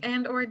 Willie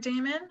and or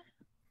Damon?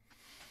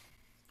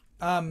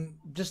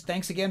 Just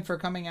thanks again for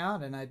coming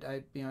out, and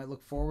I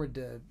look forward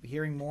to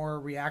hearing more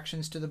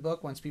reactions to the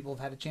book once people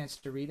have had a chance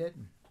to read it.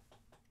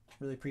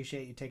 Really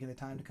appreciate you taking the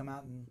time to come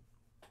out and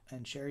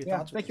share your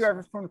thoughts. Thank you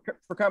everyone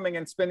for coming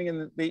and spending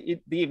in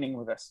the evening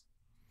with us.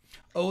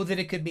 Oh, that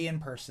it could be in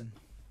person.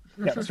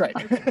 Yeah, that's right.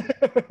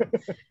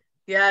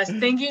 Yes,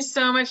 thank you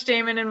so much,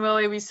 Damon and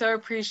Willie. We so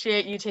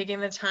appreciate you taking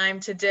the time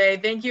today.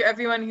 Thank you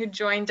everyone who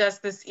joined us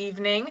this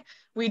evening.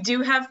 We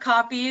do have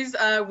copies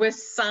with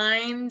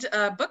signed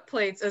book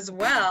plates as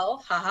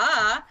well.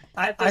 Haha.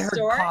 I heard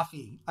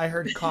coffee. I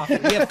heard coffee.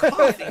 We have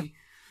coffee.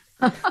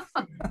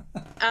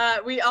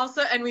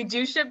 we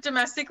do ship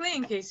domestically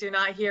in case you're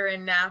not here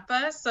in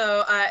Napa.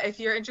 So if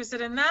you're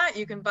interested in that,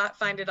 you can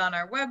find it on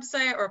our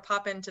website or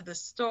pop into the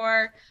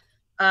store.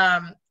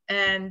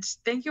 And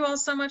thank you all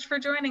so much for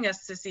joining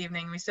us this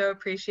evening. We so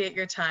appreciate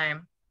your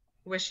time.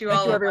 Wish you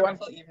all a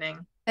wonderful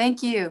evening.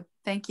 Thank you.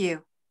 Thank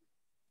you.